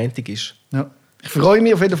 sobald Montag ist. ja. Ich freue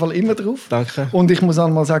mich auf jeden Fall immer drauf. Danke. Und ich muss auch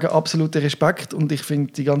mal sagen, absoluter Respekt. Und ich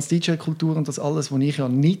finde die ganze DJ-Kultur und das alles, was ich ja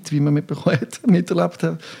nicht, wie man mitbekommen hat, miterlebt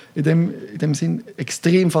habe, in dem Sinn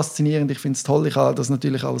extrem faszinierend. Ich finde es toll. Ich habe das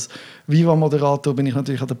natürlich als Viva-Moderator bin ich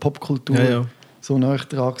natürlich an der Popkultur so nah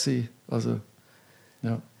dran gewesen. Also,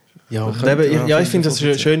 ja. Ja, Man und könnte- eben, ja, ich finde das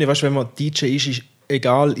so schön, weißt, wenn man DJ ist,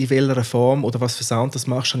 egal in welcher Form oder was für Sound das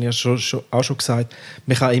machst, habe ich ja auch schon gesagt,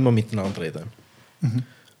 man kann immer miteinander reden.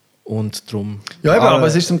 Und darum... Ja, eben, aber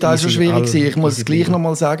es ist zum Teil schon schwierig gewesen. Ich muss easy es gleich bleiben. noch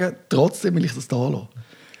mal sagen, trotzdem will ich das da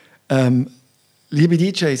lassen. Liebe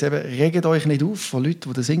DJs, eben, regt euch nicht auf von Leuten,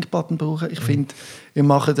 die den Sync-Button brauchen. Ich finde, ihr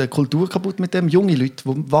macht die Kultur kaputt mit dem. Junge Leute,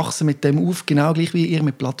 die wachsen mit dem auf, genau gleich wie ihr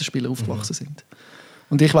mit Plattenspielern aufgewachsen sind.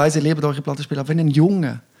 Und ich weiss, ihr liebt eure Plattenspieler. Aber wenn ein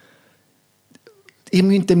Junge... Ihr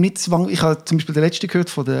müsst dem nicht zwang... Ich habe zum Beispiel den letzten gehört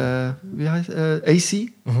von der AC.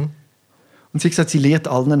 Und sie hat gesagt, sie lehrt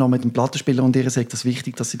allen noch mit dem Plattenspieler und ihr sagt das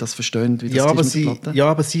wichtig, dass sie das verstehen, wie das Ja, aber ist mit der Platte.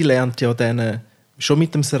 aber sie lernt ja dann schon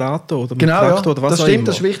mit dem Serato oder mit Genau, dem Traktor ja, oder was das auch stimmt, immer.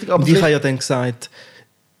 das ist wichtig, aber Und ich vielleicht- habe ja dann gesagt,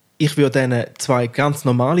 ich würde denen 2 ganz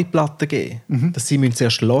normale Platten geben, dass sie müssen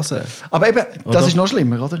zuerst hören. Aber eben, das Oder? ist noch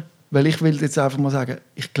schlimmer, oder? Weil ich will jetzt einfach mal sagen,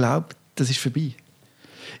 ich glaube, das ist vorbei.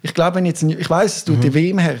 Ich glaube, wenn jetzt, ich weiß, es tut dir weh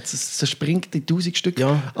im Herz, es zerspringt in 1000 Stück.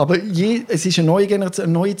 Ja. Aber es ist eine neue Generation,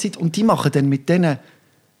 eine neue Zeit und die machen dann mit diesen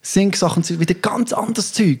Sync-Sachen wieder ganz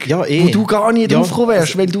anderes Zeug, Ja, wo du gar nicht Ja, draufgekommen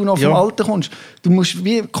wärst, weil du noch vom ja. Alter kommst. Du musst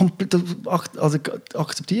wie komplett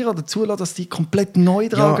akzeptieren oder zulassen, dass die komplett neu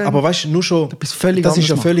dran Ja, gehen. aber weißt du, nur schon, Etwas völlig das ist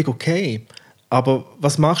ja anderes völlig okay. Aber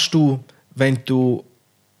was machst du, wenn du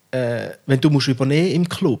musst übernehmen im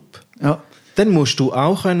Club? Ja. Dann musst du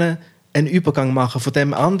auch einen Übergang machen von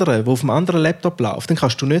dem anderen, der auf dem anderen Laptop läuft. Dann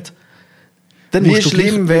kannst du nicht... Dann Wie musst du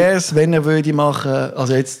schlimm gleich- wäre es, wenn er würde machen,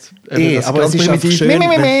 also jetzt, das aber ganz es ist einfach primitiv,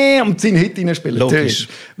 schön, und seinen Hit reinspielen. Logisch. Natürlich.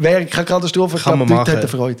 Wäre keine Katastrophe, ich Kann glaube, man die Leute machen. hätten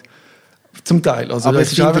Freude. Zum Teil. Also Aber es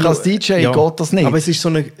es ist sind einfach nur- als DJ ja. geht das nicht. Aber es ist so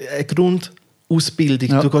eine Grundausbildung.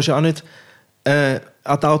 Ja. Du gehst ja auch nicht an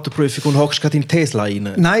die Autoprüfung und hockst gerade in den Tesla rein.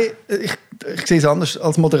 Nein, ich sehe es anders.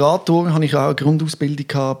 Als Moderator hatte ich auch eine Grundausbildung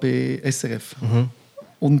gehabt bei SRF.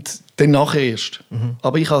 Und dann nachher erst.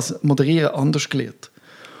 Aber ich habe das Moderieren anders gelernt.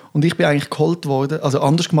 Und ich bin eigentlich geholt worden, also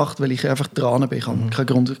anders gemacht, weil ich einfach dran bin. Ich habe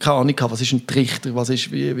keine Ahnung gehabt, was ist ein Trichter, was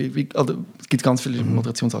ist, wie also, es gibt ganz viele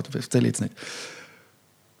Moderationsarten, das erzähle ich jetzt nicht.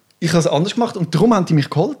 Ich habe es anders gemacht und darum haben die mich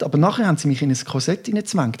geholt, aber nachher haben sie mich in ein Korsett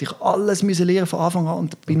hineingezwängt. Ich musste alles lernen von Anfang an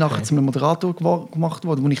und bin nachher zu einem Moderator gemacht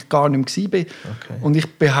worden, wo ich gar nicht mehr war. Okay. Und ich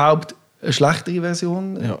behaupte, eine schlechtere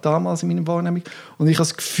Version damals in meiner Wahrnehmung. Und ich habe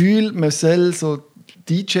das Gefühl, man soll so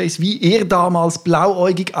DJs, wie ihr damals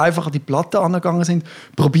blauäugig einfach an die Platte angegangen sind,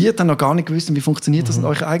 probiert dann noch gar nicht gewusst, wie funktioniert das und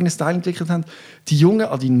euren eigenen Style entwickelt haben, die Jungen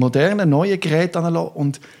an die modernen, neuen Geräte anlassen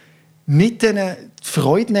und nicht denen die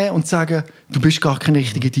Freude nehmen und sagen, du bist gar kein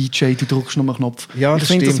richtiger DJ, du drückst nur einen Knopf. Ja, ich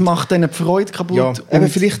finde, das macht denen die Freude kaputt. Ja, aber und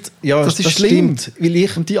vielleicht, ja, das ist schlimm. Stimmt, weil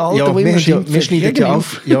ich, und die Alten, ja, die immer schimpfen,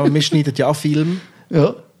 wir schneiden ja auch Film.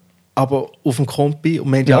 Ja. Aber auf dem Kompi und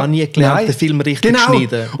wir haben ja auch nie gelernt, den Film richtig zu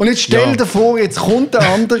schneiden. Und jetzt stell dir vor, jetzt kommt der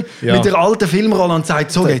andere mit der alten Filmrolle und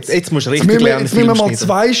sagt, so jetzt musst du richtig lernen, jetzt müssen wir mal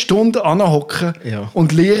 2 Stunden anhocken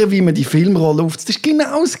und lernen, wie man die Filmrolle aufzieht. Das ist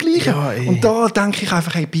genau das Gleiche. Ja, und da denke ich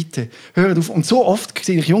einfach, hey, bitte, hört auf. Und so oft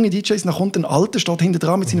sehe ich junge DJs, dann kommt ein Alter, steht hinter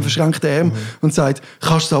dran mit seinen verschränkten Armen und sagt,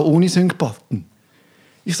 kannst du auch ohne Sync-Button?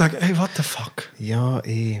 Ich sage, hey, what the fuck? Ja,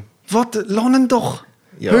 Warte, lass ihn doch.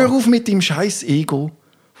 Ja. Hör auf mit deinem scheiß Ego,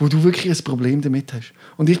 wo du wirklich ein Problem damit hast.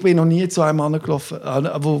 Und ich bin noch nie zu einem Mann gelaufen,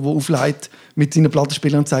 der aufleitet mit seinen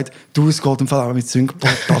Plattenspielern und sagt, du, es geht im Fall auch mit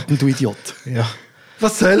Sync-Button, du Idiot. Ja.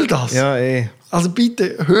 Was soll das? Ja, Also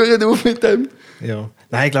bitte, hört auf mit dem. Ja.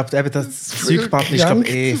 Nein, ich glaube, das Sync-Button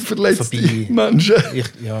ist vorbei. Menschen.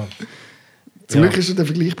 Ja. Zum Glück ist der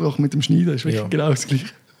Vergleich gebracht mit dem Schneiden. Das ist wirklich genau das Gleiche.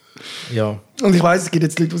 Ja. Und ich weiss, es gibt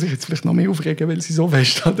jetzt Leute, die sich jetzt vielleicht noch mehr aufregen, weil sie so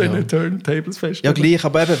fest an diesen Turntables feststehen. Ja, gleich.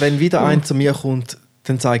 Aber eben, wenn wieder einer zu mir kommt,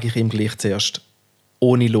 dann zeige ich ihm gleich zuerst,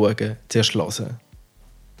 ohne schauen, zuerst hören.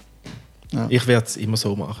 Ja. Ich werde es immer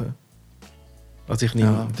so machen. Also ich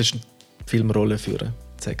nehme, das ist eine Filmrolle führen.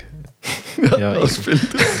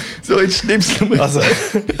 So, jetzt schnippst du mir. Also,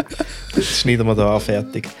 jetzt schneiden wir da an,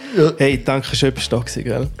 fertig. Ja. Hey, danke schön, bist du da gewesen,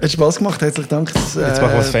 gell? Hat Spass gemacht, herzlichen Dank. Jetzt machen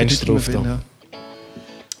wir das Fenster auf. Ja.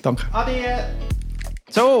 Danke. Adi.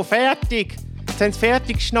 So, fertig. Jetzt haben sie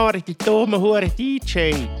fertig geschnarrt, die dummen Huren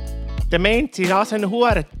DJ. Der Mensch ist also ein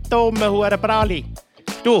Huren, dummen Huren Bralli.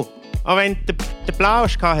 Du, auch wenn du den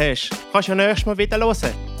Blausch hast, kannst du ja nächstes Mal wieder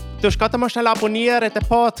hören. Du musst gerade mal schnell abonnieren, den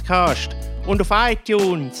Podcast. Und auf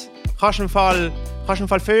iTunes kannst du im Fall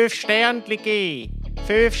 5 Sterne geben.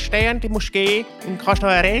 5 Sterne musst du geben und kannst noch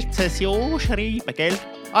eine Rezension schreiben, gell?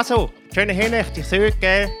 Also, schöne Hinrichtung, ich sage,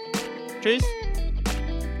 gell? Tschüss.